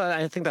 Yeah, well,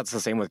 I think that's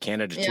the same with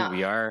Canada too.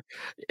 We are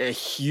a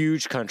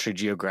huge country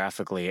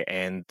geographically,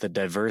 and the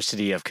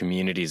diversity of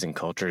communities and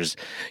cultures,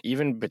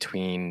 even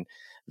between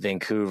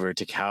Vancouver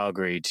to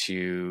Calgary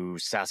to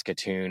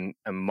Saskatoon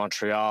and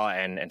Montreal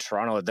and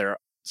Toronto, they're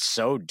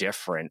so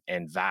different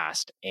and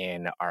vast,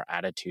 and our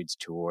attitudes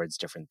towards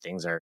different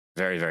things are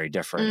very, very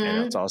different. Mm-hmm.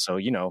 And it's also,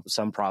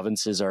 some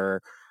provinces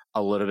are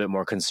a little bit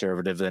more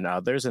conservative than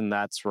others, and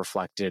that's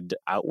reflected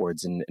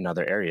outwards in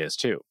other areas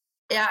too.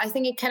 Yeah, I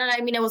think in Canada,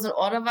 I was in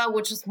Ottawa,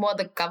 which is more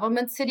the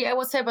government city, I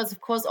would say. But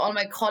of course, all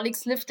my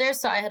colleagues lived there.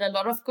 So I had a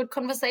lot of good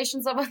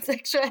conversations about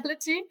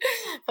sexuality.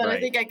 But right. I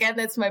think, again,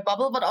 that's my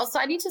bubble. But also,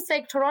 I need to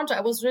say Toronto,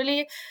 I was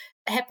really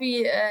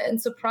happy and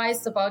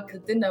surprised about the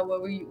dinner where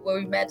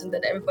we met, and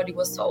that everybody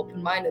was so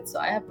open-minded. So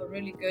I have a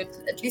really good,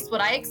 at least what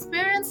I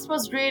experienced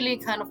was really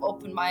kind of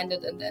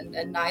open-minded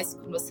and nice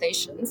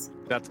conversations.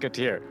 That's good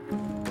to hear.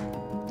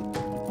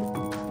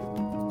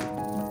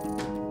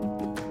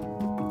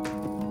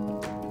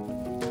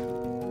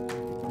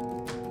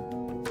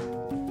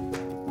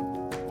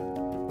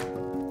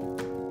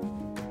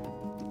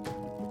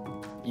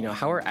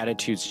 How are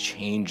attitudes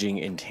changing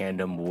in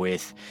tandem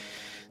with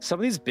some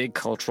of these big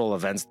cultural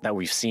events that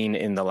we've seen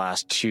in the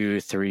last 2,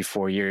 3,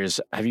 4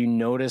 years? Have you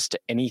noticed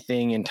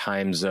anything in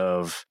times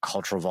of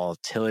cultural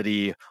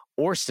volatility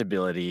or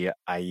stability,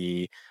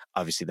 i.e.,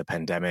 obviously the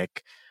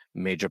pandemic,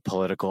 major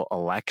political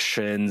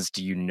elections?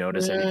 Do you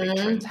notice any big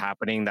trends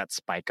happening that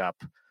spike up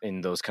in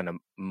those kind of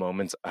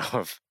moments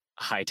of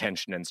high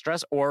tension and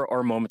stress,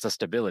 or moments of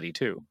stability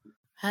too?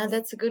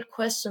 That's a good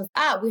question.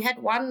 We had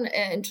one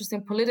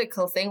interesting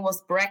political thing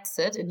was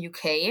Brexit in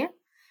UK.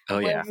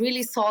 Where it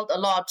really sold a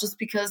lot just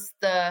because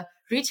the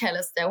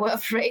retailers there were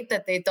afraid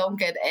that they don't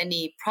get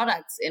any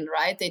products in,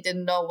 right? They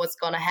didn't know what's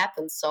going to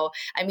happen. So,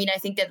 I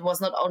think that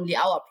was not only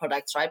our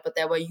products, right? But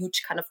there were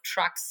huge kind of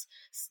trucks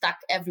stuck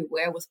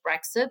everywhere with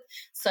Brexit.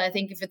 So I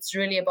think if it's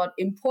really about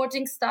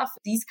importing stuff,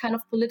 these kind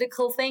of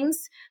political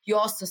things, you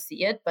also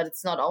see it, but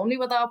it's not only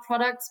with our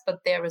products, but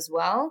there as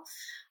well.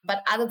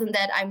 But other than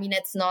that,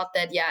 it's not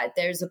that,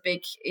 there's a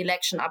big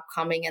election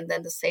upcoming and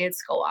then the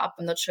sales go up.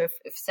 I'm not sure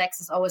if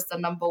sex is always the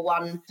number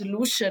one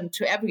solution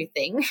to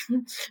everything.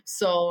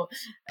 So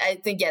I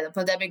think, the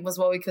pandemic was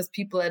more because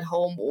people at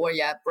home, or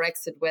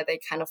Brexit, where they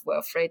kind of were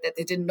afraid that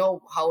they didn't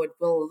know how it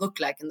will look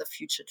like in the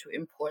future to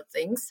import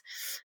things.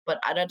 But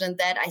other than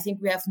that, I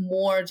think we have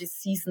more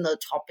just seasonal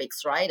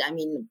topics, right? I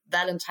mean,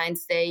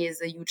 Valentine's Day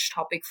is a huge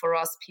topic for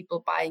us,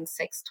 people buying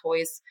sex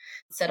toys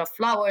instead of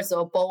flowers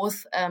or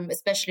both,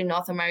 especially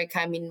North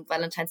America. I mean,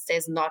 Valentine's Day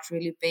is not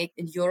really big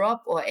in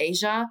Europe or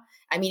Asia.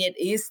 I mean, it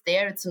is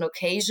there, it's an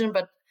occasion,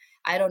 but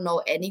I don't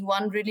know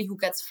anyone really who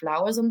gets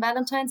flowers on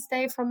Valentine's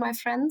Day from my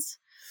friends.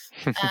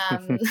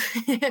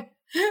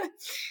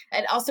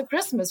 And also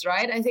Christmas,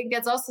 right? I think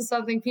that's also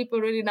something people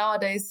really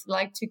nowadays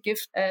like to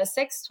gift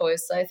sex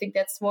toys. So I think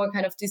that's more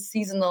kind of these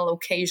seasonal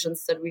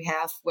occasions that we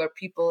have where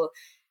people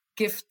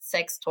gift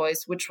sex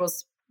toys, which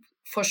was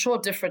for sure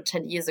different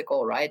 10 years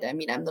ago, right? I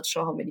mean, I'm not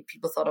sure how many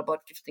people thought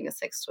about gifting a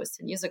sex toy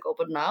 10 years ago,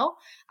 but now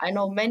I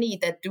know many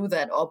that do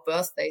that, or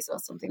birthdays or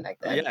something like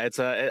that. Yeah, it's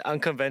an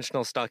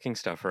unconventional stocking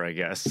stuffer, I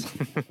guess.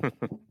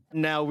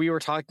 Now, we were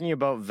talking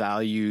about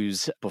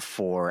values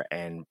before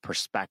and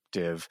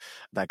perspective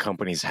that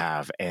companies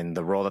have and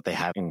the role that they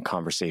have in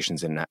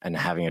conversations and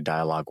having a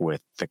dialogue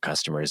with the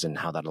customers and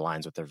how that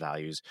aligns with their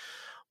values.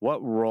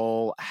 What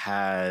role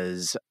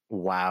has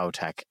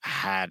WowTech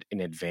had in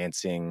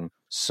advancing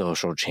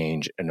social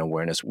change and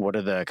awareness? What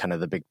are the kind of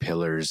the big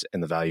pillars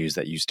and the values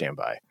that you stand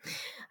by?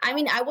 I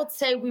mean, I would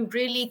say we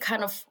really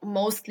kind of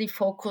mostly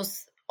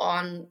focus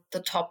on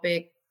the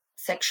topic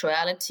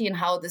sexuality and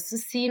how this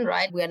is seen,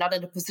 right? We are not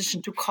in a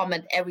position to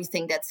comment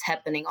everything that's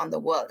happening on the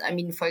world. I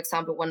mean, for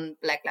example, when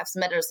Black Lives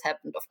Matters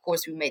happened, of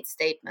course, we made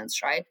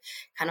statements, right?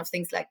 Kind of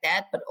things like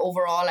that. But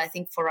overall, I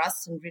think for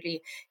us in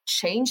really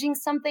changing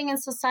something in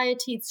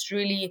society, it's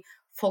really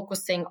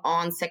focusing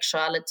on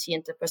sexuality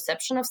and the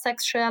perception of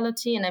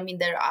sexuality. And I mean,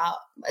 there are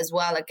as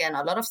well, again,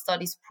 a lot of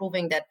studies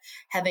proving that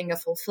having a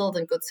fulfilled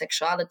and good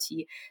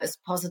sexuality is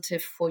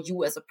positive for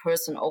you as a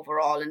person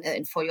overall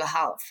and for your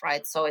health,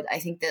 right? So I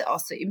think that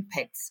also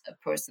impacts a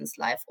person's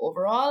life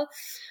overall.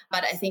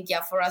 But I think,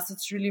 for us,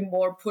 it's really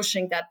more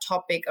pushing that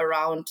topic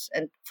around.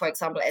 And for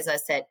example, as I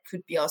said,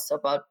 could be also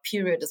about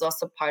period is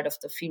also part of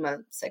the female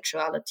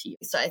sexuality.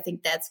 So I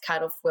think that's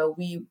kind of where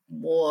we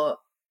more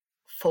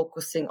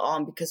focusing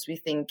on, because we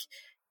think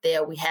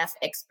there we have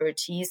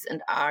expertise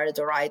and are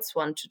the right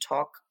one to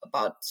talk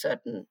about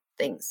certain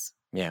things.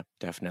 Yeah,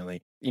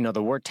 definitely. You know,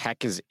 the word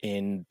tech is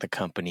in the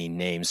company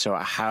name. So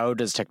how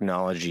does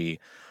technology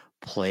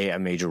play a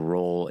major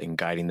role in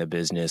guiding the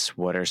business?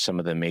 What are some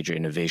of the major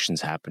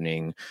innovations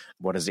happening?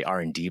 What does the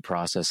R&D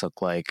process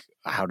look like?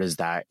 How does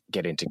that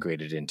get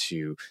integrated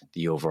into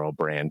the overall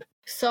brand?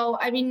 So,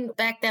 I mean,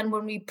 back then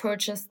when we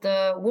purchased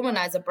the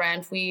Womanizer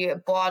brand, we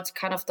bought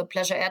kind of the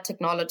Pleasure Air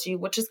technology,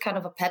 which is kind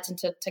of a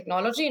patented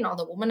technology in all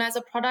the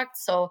Womanizer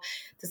products. So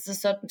this is a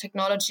certain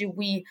technology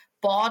we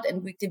bought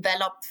and we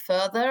developed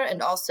further.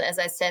 And also, as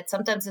I said,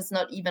 sometimes it's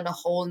not even a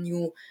whole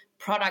new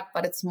product,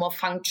 but it's more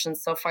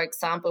functions. So for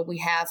example, we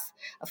have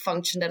a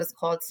function that is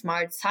called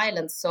Smart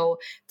Silence. So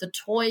the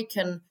toy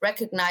can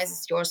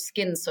recognize your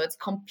skin. So it's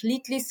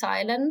completely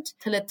silent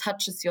till it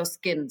touches your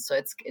skin. So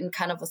it's in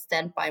kind of a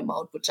standby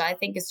mode, which I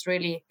think is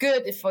really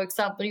good. If, for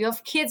example, you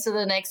have kids in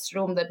the next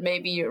room that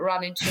maybe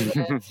run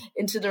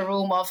into the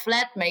room or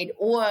flatmate,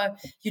 or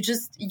you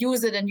just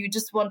use it and you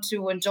just want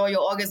to enjoy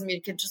your orgasm,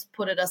 you can just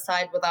put it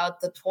aside without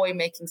the toy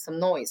making some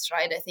noise,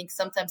 right? I think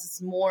sometimes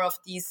it's more of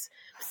these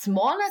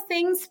smaller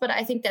things, but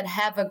I think that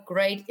have a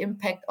great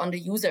impact on the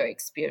user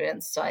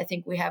experience. So I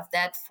think we have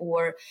that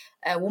for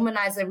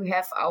Womanizer. We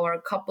have our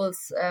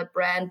couples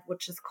brand,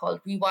 which is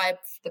called Rewipe.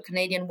 The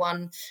Canadian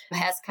one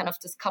has kind of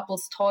this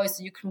couples toy,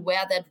 so you can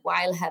wear that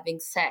while having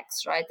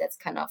sex, right? That's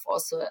kind of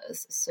also a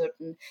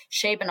certain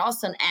shape, and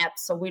also an app.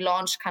 So we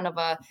launched kind of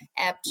a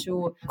app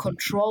to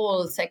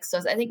control sex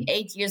toys, I think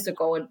 8 years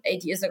ago. And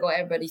 8 years ago,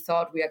 everybody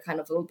thought we are kind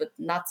of a little bit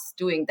nuts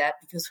doing that,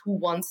 because who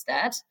wants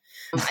that?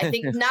 I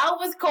think now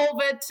with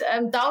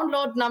COVID,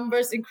 download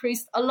numbers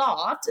increased a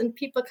lot, and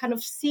people kind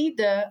of see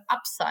the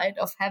upside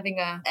of having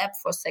an app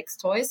for sex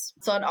toys.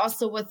 So, and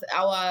also with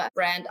our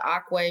brand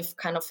Arcwave,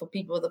 kind of for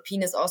people with a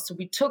penis, also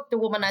we took the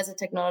Womanizer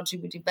technology,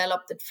 we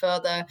developed it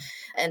further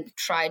and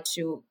tried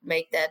to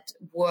make that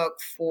work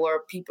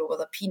for people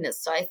with a penis.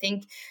 So I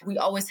think we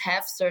always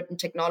have certain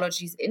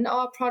technologies in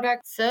our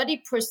product.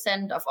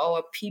 30% of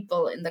our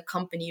people in the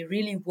company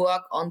really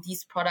work on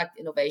these product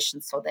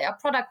innovations. So they are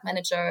product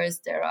managers,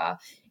 there are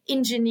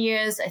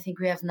engineers. I think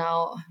we have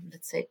now,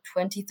 let's say,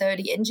 20,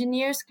 30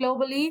 engineers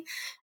globally.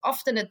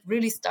 Often it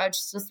really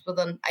starts just with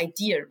an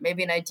idea,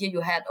 maybe an idea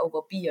you had over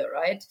beer,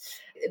 right?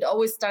 It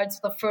always starts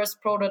with the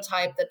first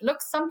prototype that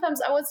looks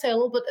sometimes, I would say, a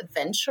little bit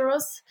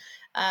adventurous,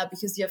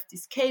 because you have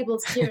these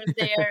cables here and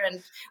there,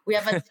 and we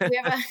have a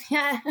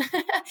yeah.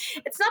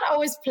 It's not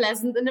always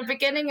pleasant in the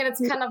beginning, and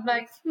it's kind of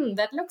like,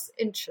 that looks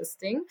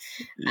interesting.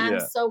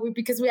 And so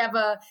because we have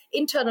a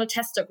internal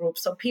tester group,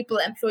 so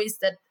employees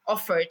that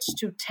offered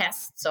to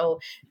test. So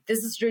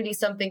this is really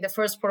something. The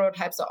first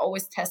prototypes are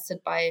always tested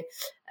by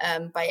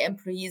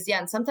employees. Yeah,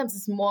 and sometimes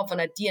it's more of an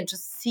idea and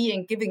just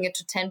giving it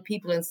to 10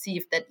 people and see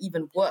if that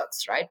even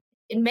works, right?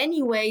 In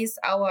many ways,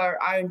 our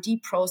R&D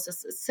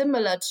process is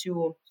similar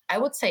to I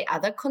would say,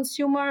 other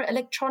consumer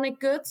electronic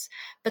goods,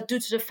 but due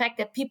to the fact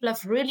that people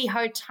have really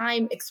hard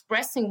time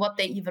expressing what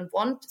they even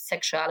want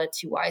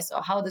sexuality wise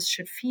or how this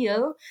should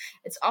feel,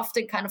 it's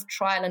often kind of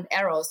trial and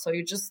error. So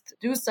you just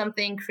do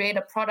something, create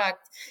a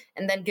product,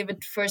 and then give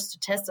it first to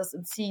testers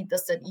and see,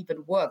 does that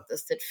even work?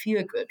 Does that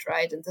feel good,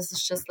 right? And this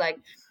is just like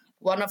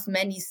one of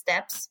many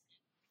steps.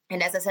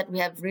 And as I said, we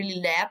have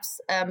really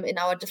labs in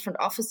our different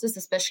offices,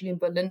 especially in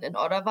Berlin and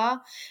Ottawa,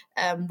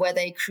 where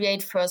they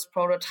create first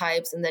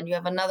prototypes, and then you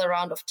have another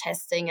round of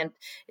testing, and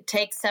it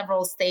takes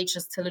several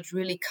stages till it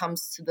really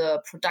comes to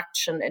the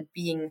production and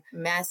being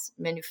mass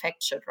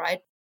manufactured,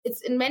 right?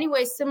 It's in many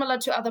ways similar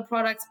to other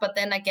products, but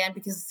then again,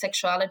 because of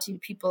sexuality,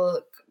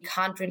 people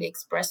can't really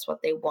express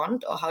what they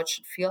want or how it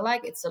should feel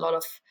like. It's a lot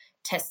of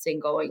testing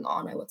going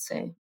on, I would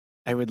say.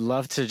 I would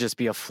love to just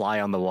be a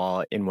fly on the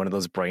wall in one of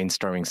those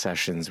brainstorming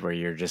sessions where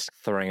you're just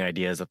throwing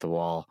ideas at the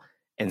wall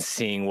and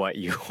seeing what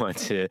you want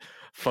to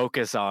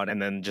focus on and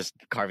then just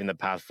carving the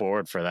path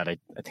forward for that. I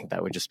think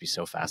that would just be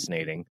so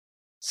fascinating.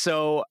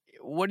 So,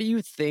 what do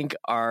you think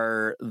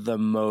are the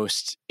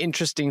most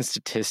interesting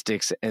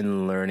statistics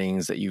and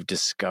learnings that you've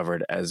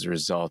discovered as a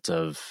result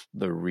of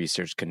the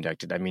research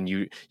conducted? I mean,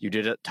 you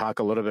did talk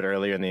a little bit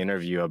earlier in the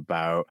interview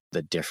about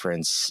the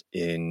difference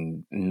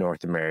in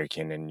North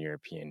American and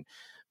European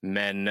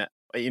men.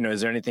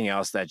 Is there anything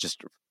else that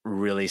just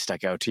really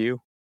stuck out to you?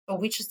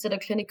 We just did a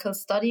clinical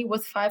study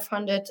with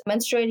 500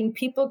 menstruating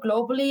people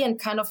globally and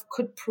kind of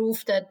could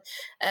prove that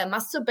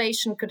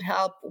masturbation could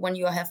help when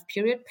you have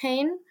period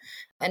pain,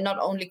 and not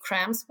only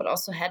cramps, but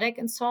also headache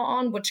and so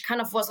on, which kind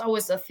of was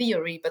always a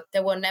theory, but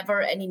there were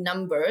never any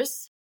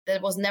numbers.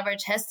 That was never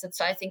tested.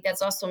 So I think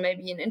that's also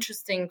maybe an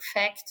interesting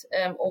fact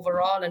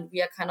overall. And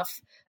we are kind of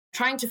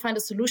trying to find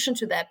a solution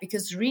to that,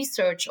 because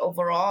research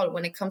overall,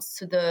 when it comes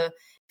to the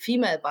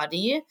female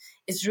body,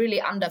 is really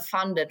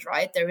underfunded,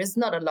 right? There is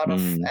not a lot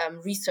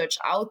of research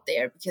out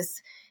there,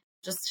 because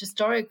just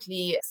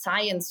historically,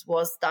 science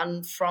was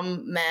done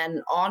from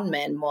men on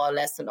men, more or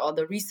less, and all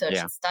the research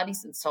and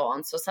studies and so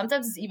on. So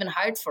sometimes it's even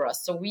hard for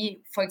us. So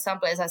we, for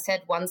example, as I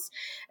said, once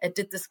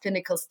did this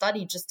clinical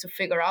study just to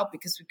figure out,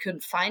 because we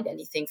couldn't find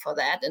anything for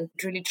that, and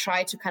really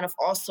try to kind of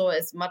also,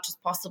 as much as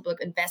possible,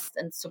 invest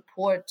and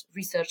support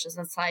researchers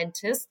and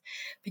scientists,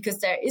 because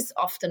there is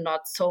often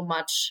not so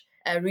much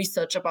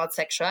research about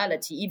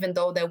sexuality, even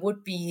though there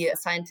would be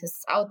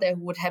scientists out there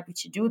who would happy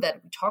to do that.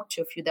 We talked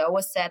to a few. They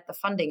always said the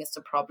funding is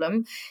the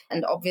problem.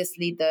 And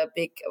obviously the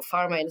big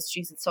pharma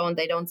industries and so on,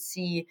 they don't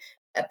see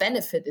a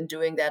benefit in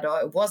doing that, or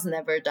it was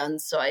never done.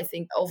 So I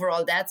think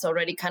overall that's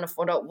already kind of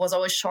what was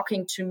always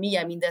shocking to me.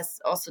 I mean, there's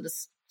also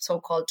this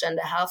so-called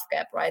gender health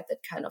gap, right?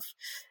 That kind of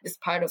is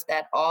part of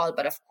that all.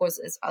 But of course,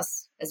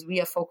 as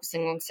we are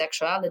focusing on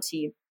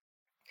sexuality,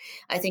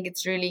 I think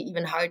it's really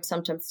even hard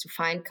sometimes to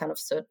find kind of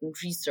certain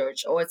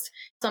research, or it's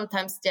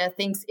sometimes there are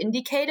things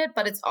indicated,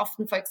 but it's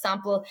often, for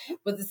example,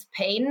 with this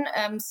pain.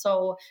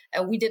 So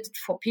we did it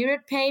for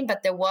period pain,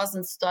 but there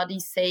wasn't study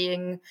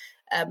saying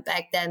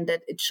back then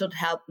that it should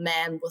help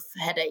men with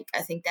headache.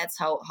 I think that's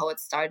how it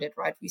started,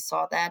 right? We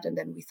saw that, and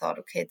then we thought,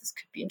 okay, this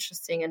could be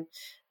interesting, and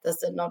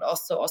does it not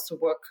also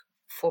work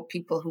for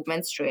people who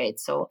menstruate?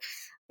 So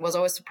it was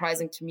always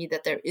surprising to me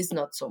that there is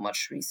not so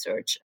much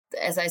research.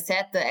 As I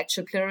said, the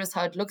actual clitoris,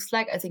 how it looks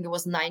like, I think it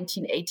was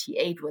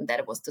 1988 when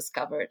that was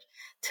discovered.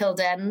 Till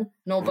then,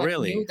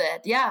 nobody knew that.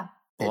 Yeah.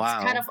 It's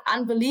kind of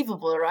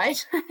unbelievable,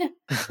 right?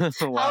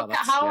 Wow,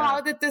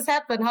 how did this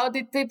happen? How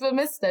did people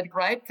miss that,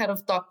 right? Kind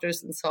of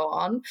doctors and so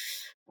on.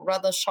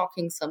 Rather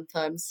shocking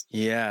sometimes.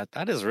 Yeah,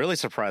 that is really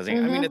surprising.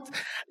 I mean,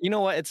 you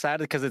know what? It's sad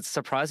because it's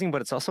surprising, but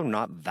it's also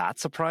not that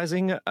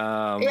surprising.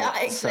 Yeah,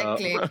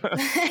 exactly.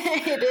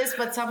 It is,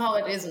 but somehow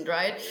it isn't,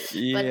 right?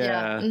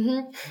 Yeah.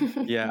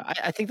 But yeah,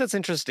 I think that's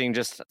interesting.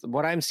 Just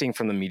what I'm seeing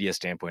from the media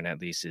standpoint,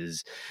 at least,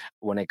 is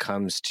when it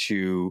comes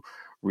to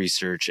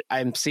research,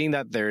 I'm seeing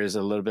that there is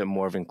a little bit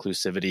more of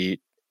inclusivity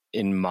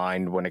in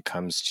mind when it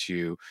comes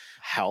to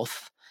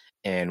health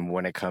and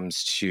when it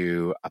comes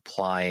to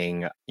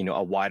applying,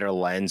 a wider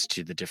lens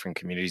to the different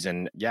communities.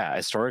 And yeah,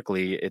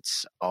 historically,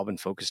 it's all been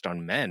focused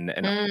on men.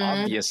 And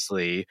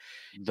obviously,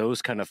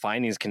 those kind of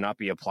findings cannot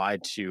be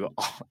applied to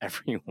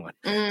everyone.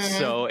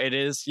 So it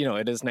is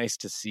nice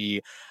to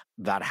see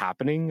that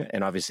happening.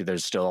 And obviously,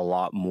 there's still a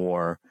lot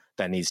more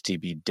that needs to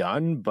be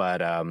done.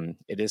 But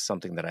it is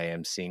something that I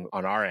am seeing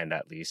on our end,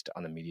 at least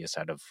on the media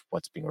side of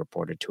what's being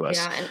reported to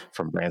us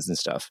from brands and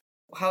stuff.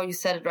 How you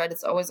said it, right?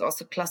 It's always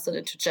also clustered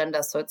into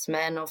gender. So it's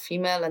man or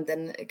female. And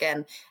then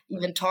again,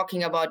 even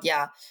talking about,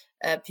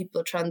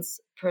 people, trans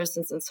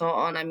persons and so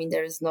on. I mean,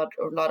 there is not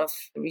a lot of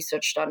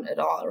research done at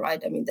all, right?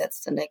 I mean,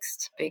 that's the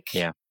next big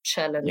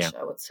challenge,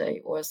 I would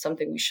say, or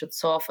something we should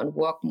solve and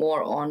work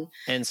more on.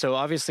 And so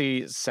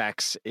obviously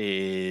sex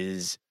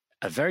is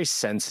a very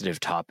sensitive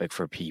topic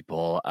for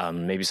people.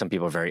 Maybe some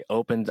people are very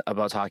open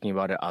about talking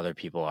about it. Other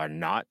people are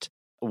not.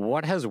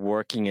 What has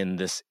working in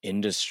this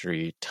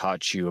industry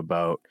taught you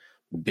about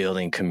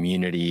building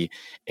community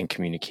and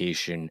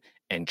communication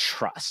and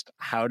trust?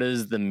 How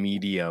does the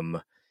medium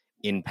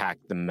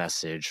impact the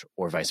message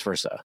or vice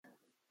versa?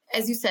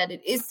 as you said,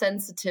 it is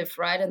sensitive,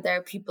 right? And there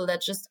are people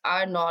that just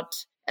are not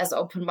as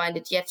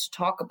open-minded yet to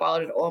talk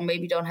about it, or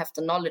maybe don't have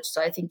the knowledge.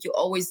 So I think you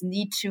always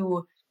need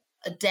to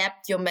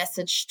adapt your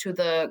message to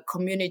the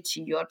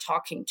community you're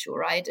talking to,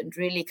 right? And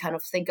really kind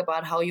of think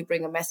about how you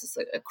bring a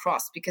message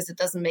across, because it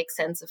doesn't make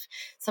sense if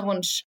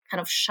someone's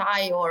kind of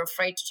shy or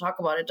afraid to talk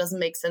about it. It doesn't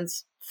make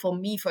sense for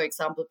me, for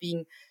example,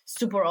 being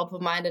super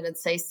open-minded and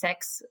say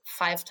sex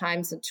 5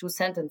 times in 2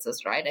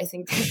 sentences, right? I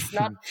think that's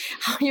not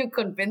how you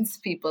convince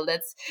people.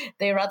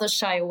 They rather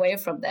shy away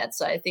from that.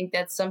 So I think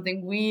that's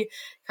something we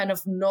kind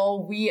of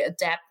know. We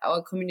adapt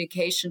our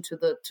communication to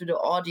the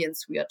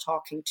audience we are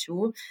talking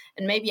to.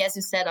 And maybe, as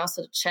you said,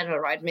 also the channel,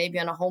 right? Maybe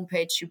on a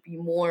homepage you be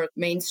more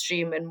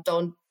mainstream and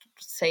don't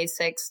say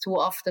sex too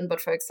often.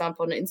 But for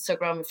example, on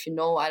Instagram, if you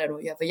know, I don't know,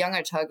 you have a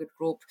younger target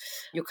group,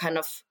 you kind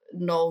of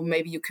know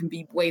maybe you can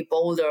be way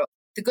bolder.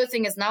 The good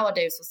thing is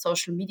nowadays with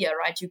social media,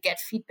 right, you get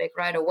feedback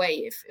right away.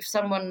 If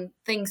someone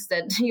thinks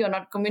that you're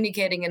not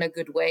communicating in a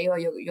good way, or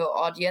your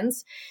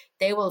audience,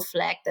 they will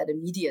flag that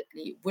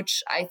immediately,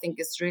 which I think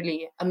is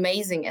really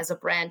amazing as a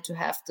brand to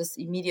have this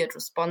immediate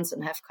response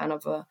and have kind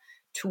of a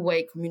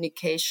two-way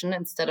communication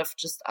instead of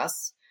just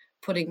us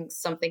putting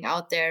something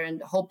out there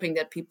and hoping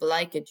that people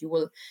like it. You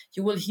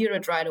will hear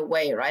it right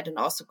away, right? And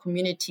also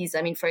communities.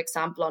 I mean, for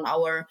example, on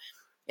our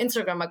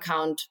Instagram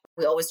account,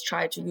 we always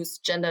try to use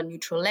gender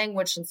neutral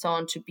language and so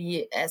on to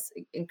be as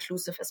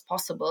inclusive as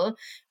possible,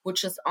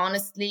 which is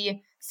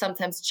honestly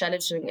sometimes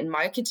challenging in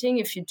marketing.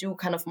 If you do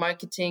kind of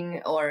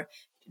marketing or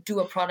do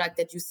a product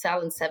that you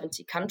sell in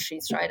 70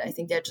 countries, right? I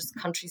think there are just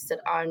countries that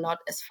are not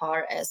as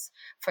far as,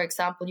 for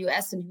example,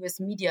 US and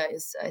US media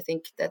is, I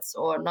think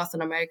or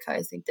Northern America,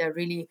 I think they're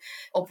really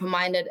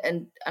open-minded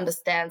and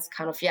understands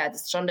kind of,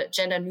 this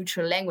gender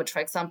neutral language.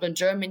 For example, in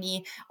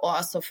Germany or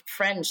also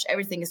French,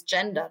 everything is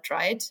gendered,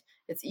 right?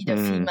 It's either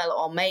female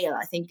or male.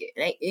 I think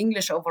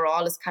English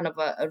overall is kind of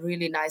a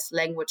really nice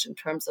language in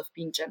terms of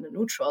being gender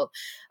neutral.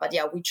 But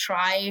we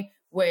try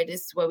where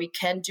we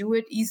can do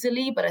it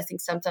easily. But I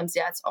think sometimes,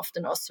 it's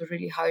often also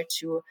really hard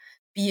to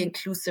be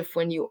inclusive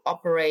when you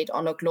operate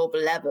on a global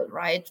level,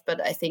 right?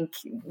 But I think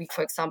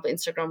for example,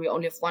 Instagram, we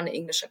only have one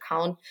English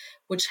account,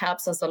 which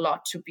helps us a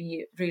lot to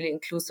be really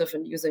inclusive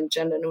and using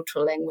gender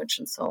neutral language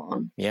and so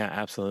on. Yeah,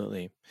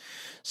 absolutely.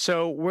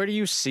 So where do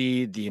you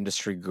see the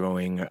industry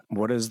growing?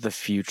 What does the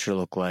future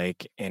look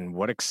like? And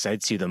what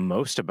excites you the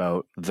most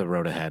about the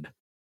road ahead?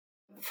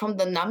 From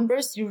the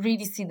numbers, you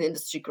really see the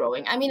industry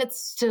growing. I mean,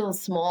 it's still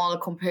small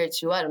compared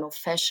to, I don't know,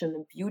 fashion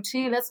and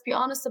beauty. Let's be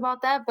honest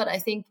about that. But I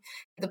think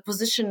the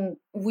position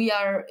we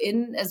are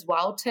in as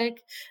WowTech,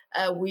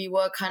 we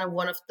were kind of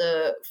one of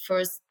the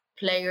first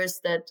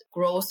players that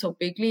grow so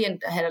bigly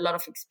and had a lot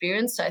of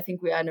experience. So I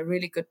think we are in a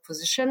really good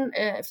position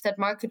if that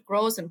market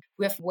grows. And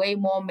we have way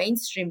more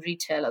mainstream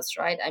retailers,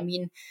 right? I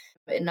mean,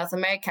 in North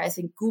America, I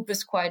think Goop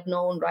is quite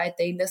known, right?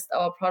 They list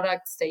our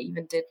products. They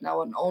even did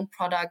now an own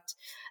product.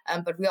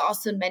 But we are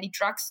also in many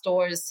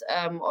drugstores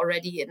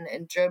already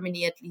in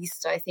Germany, at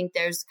least. So I think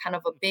there's kind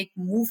of a big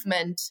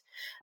movement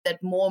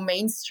that more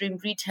mainstream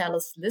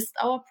retailers list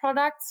our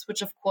products,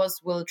 which of course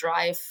will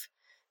drive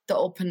the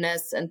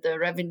openness and the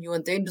revenue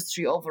and the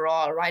industry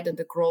overall, right? And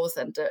the growth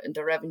and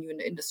the revenue in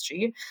the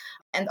industry.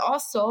 And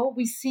also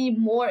we see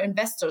more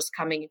investors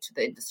coming into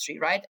the industry,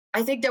 right?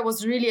 I think there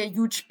was really a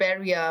huge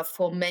barrier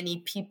for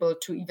many people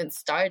to even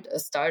start a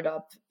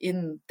startup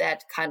in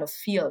that kind of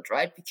field,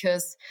 right?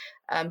 Because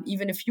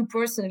even if you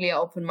personally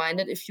are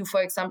open-minded, if you,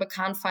 for example,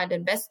 can't find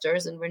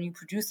investors, and when you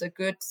produce a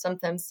good,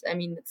 sometimes, I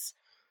mean, it's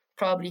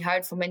probably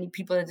hard for many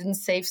people that didn't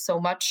save so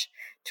much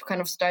to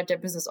kind of start their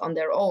business on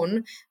their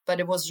own. But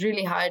it was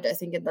really hard, I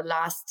think, in the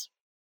last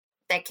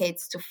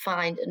decades to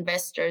find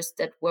investors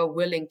that were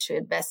willing to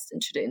invest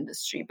into the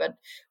industry. But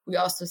we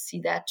also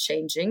see that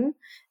changing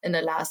in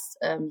the last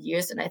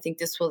years. And I think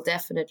this will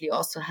definitely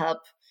also help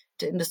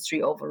the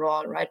industry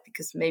overall, right?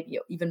 Because maybe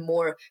even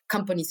more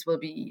companies will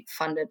be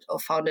funded or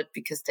founded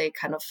because they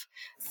kind of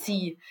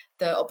see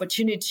the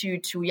opportunity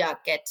to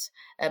get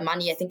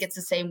money. I think it's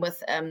the same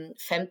with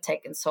femtech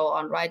and so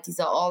on, right? These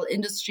are all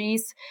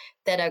industries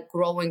that are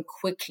growing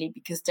quickly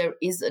because there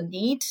is a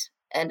need.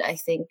 And I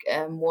think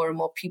more and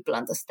more people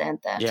understand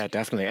that. Yeah,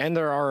 definitely. And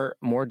there are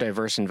more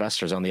diverse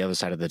investors on the other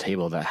side of the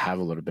table that have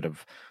a little bit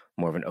of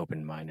more of an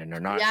open mind and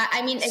are not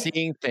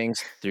seeing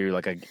things through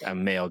like a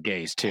male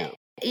gaze too.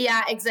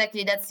 Yeah,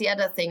 exactly. That's the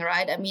other thing,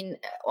 right? I mean,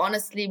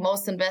 honestly,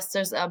 most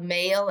investors are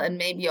male and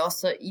maybe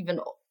also even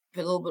a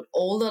little bit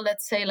older,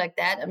 let's say, like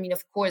that. I mean,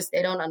 of course,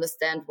 they don't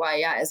understand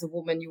why, as a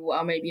woman, you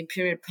are maybe in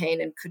period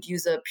pain and could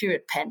use a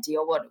period panty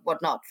or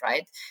whatnot,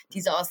 right?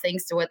 These are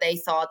things where they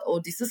thought, oh,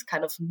 this is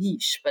kind of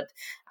niche. But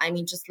I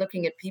mean, just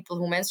looking at people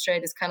who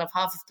menstruate is kind of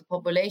half of the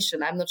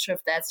population. I'm not sure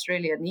if that's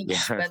really a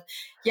niche, but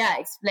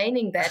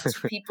explaining that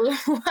to people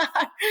who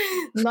are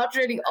not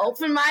really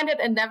open-minded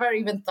and never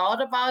even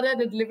thought about it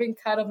and living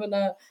kind of in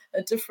a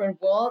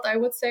different world, I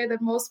would say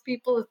that most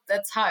people,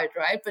 that's hard,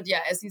 right? But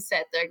as you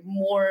said, there are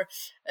more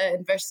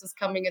investors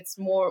coming. It's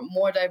more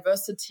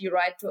diversity,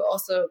 right? To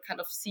also kind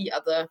of see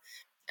other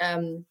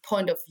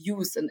point of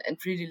views and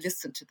really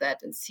listen to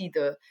that and see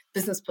the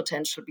business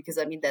potential, because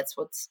I mean, that's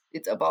what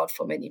it's about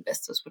for many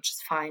investors, which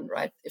is fine,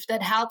 right? If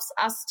that helps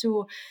us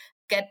to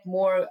get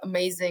more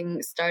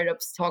amazing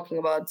startups talking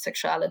about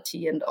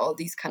sexuality and all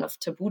these kind of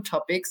taboo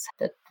topics,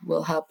 that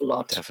will help a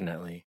lot.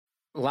 Definitely.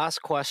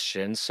 Last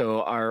question.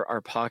 So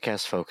our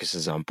podcast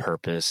focuses on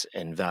purpose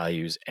and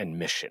values and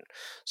mission.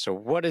 So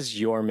what is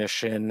your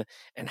mission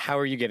and how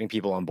are you getting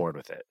people on board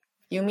with it?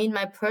 You mean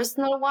my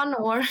personal one,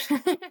 or?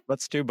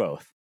 Let's do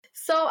both.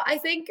 So I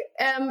think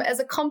as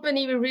a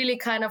company, we really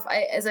kind of,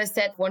 as I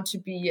said, want to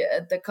be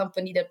the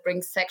company that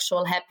brings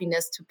sexual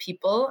happiness to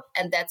people.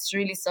 And that's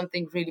really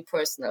something really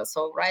personal.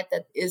 So, right,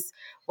 that is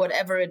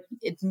whatever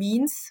it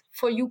means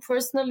for you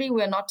personally.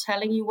 We're not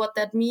telling you what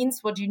that means,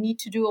 what you need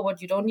to do or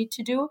what you don't need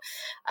to do.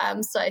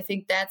 So I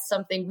think that's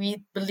something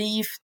we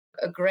believe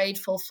a great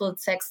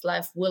fulfilled sex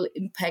life will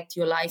impact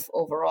your life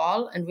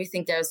overall. And we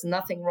think there's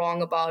nothing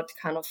wrong about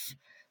kind of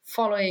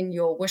following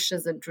your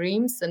wishes and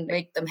dreams and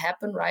make them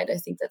happen, right? I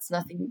think that's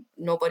nothing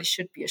nobody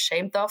should be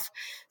ashamed of.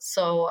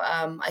 So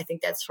I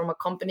think that's from a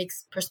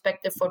company's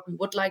perspective what we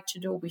would like to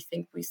do. We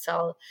think we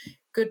sell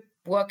good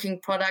working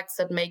products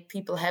that make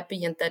people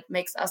happy and that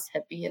makes us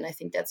happy. And I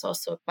think that's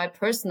also my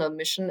personal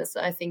mission is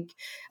I think,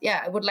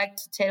 I would like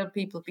to tell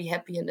people be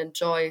happy and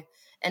enjoy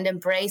and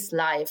embrace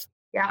life.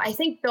 Yeah, I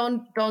think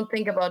don't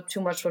think about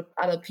too much what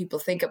other people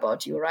think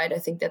about you, right? I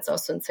think that's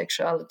also in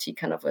sexuality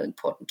kind of an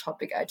important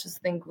topic. I just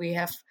think we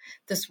have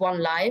this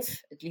one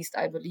life, at least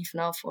I believe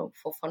now, for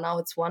now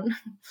it's one.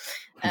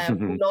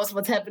 Who knows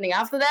what's happening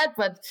after that?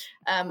 But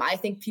I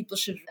think people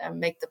should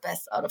make the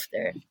best out of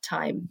their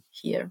time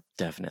here.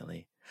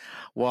 Definitely.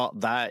 Well,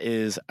 that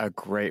is a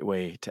great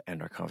way to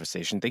end our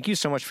conversation. Thank you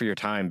so much for your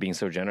time, being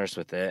so generous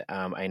with it.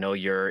 I know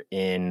you're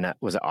in,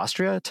 was it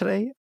Austria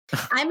today?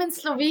 I'm in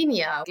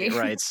Slovenia.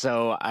 Right.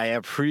 So I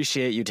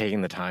appreciate you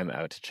taking the time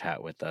out to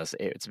chat with us.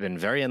 It's been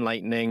very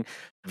enlightening,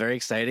 very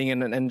exciting,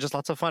 and just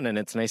lots of fun. And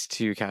it's nice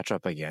to catch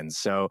up again.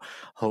 So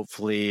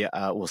hopefully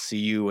we'll see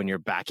you when you're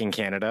back in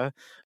Canada.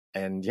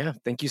 And yeah,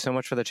 thank you so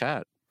much for the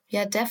chat.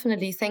 Yeah,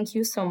 definitely. Thank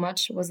you so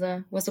much. It was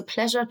a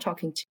pleasure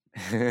talking to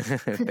you.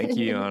 Thank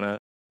you, Johanna.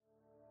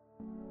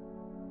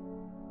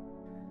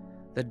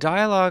 The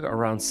dialogue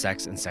around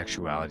sex and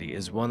sexuality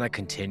is one that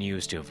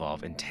continues to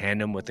evolve in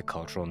tandem with the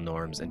cultural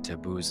norms and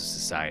taboos of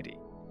society.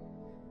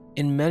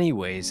 In many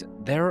ways,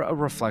 they're a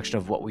reflection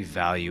of what we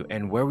value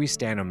and where we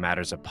stand on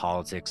matters of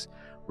politics,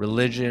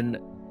 religion,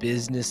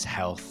 business,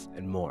 health,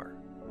 and more.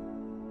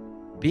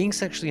 Being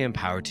sexually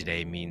empowered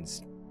today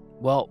means,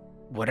 well,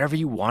 whatever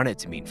you want it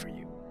to mean for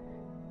you.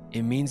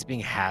 It means being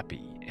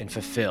happy and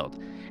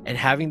fulfilled and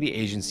having the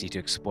agency to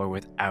explore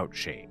without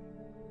shame.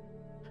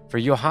 For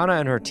Johanna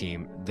and her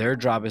team, their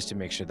job is to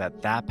make sure that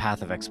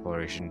path of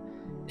exploration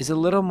is a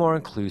little more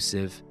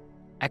inclusive,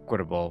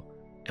 equitable,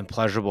 and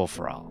pleasurable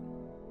for all.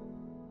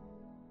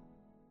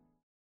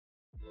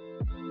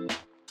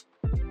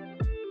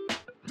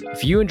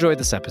 If you enjoyed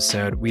this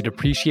episode, we'd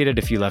appreciate it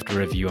if you left a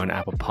review on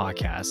Apple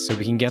Podcasts so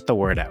we can get the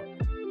word out.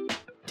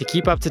 To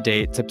keep up to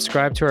date,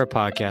 subscribe to our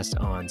podcast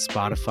on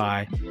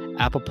Spotify,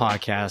 Apple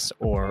Podcasts,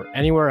 or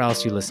anywhere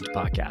else you listen to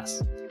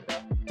podcasts.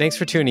 Thanks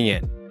for tuning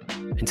in.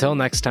 Until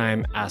next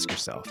time, ask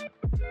yourself,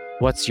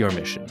 what's your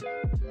mission?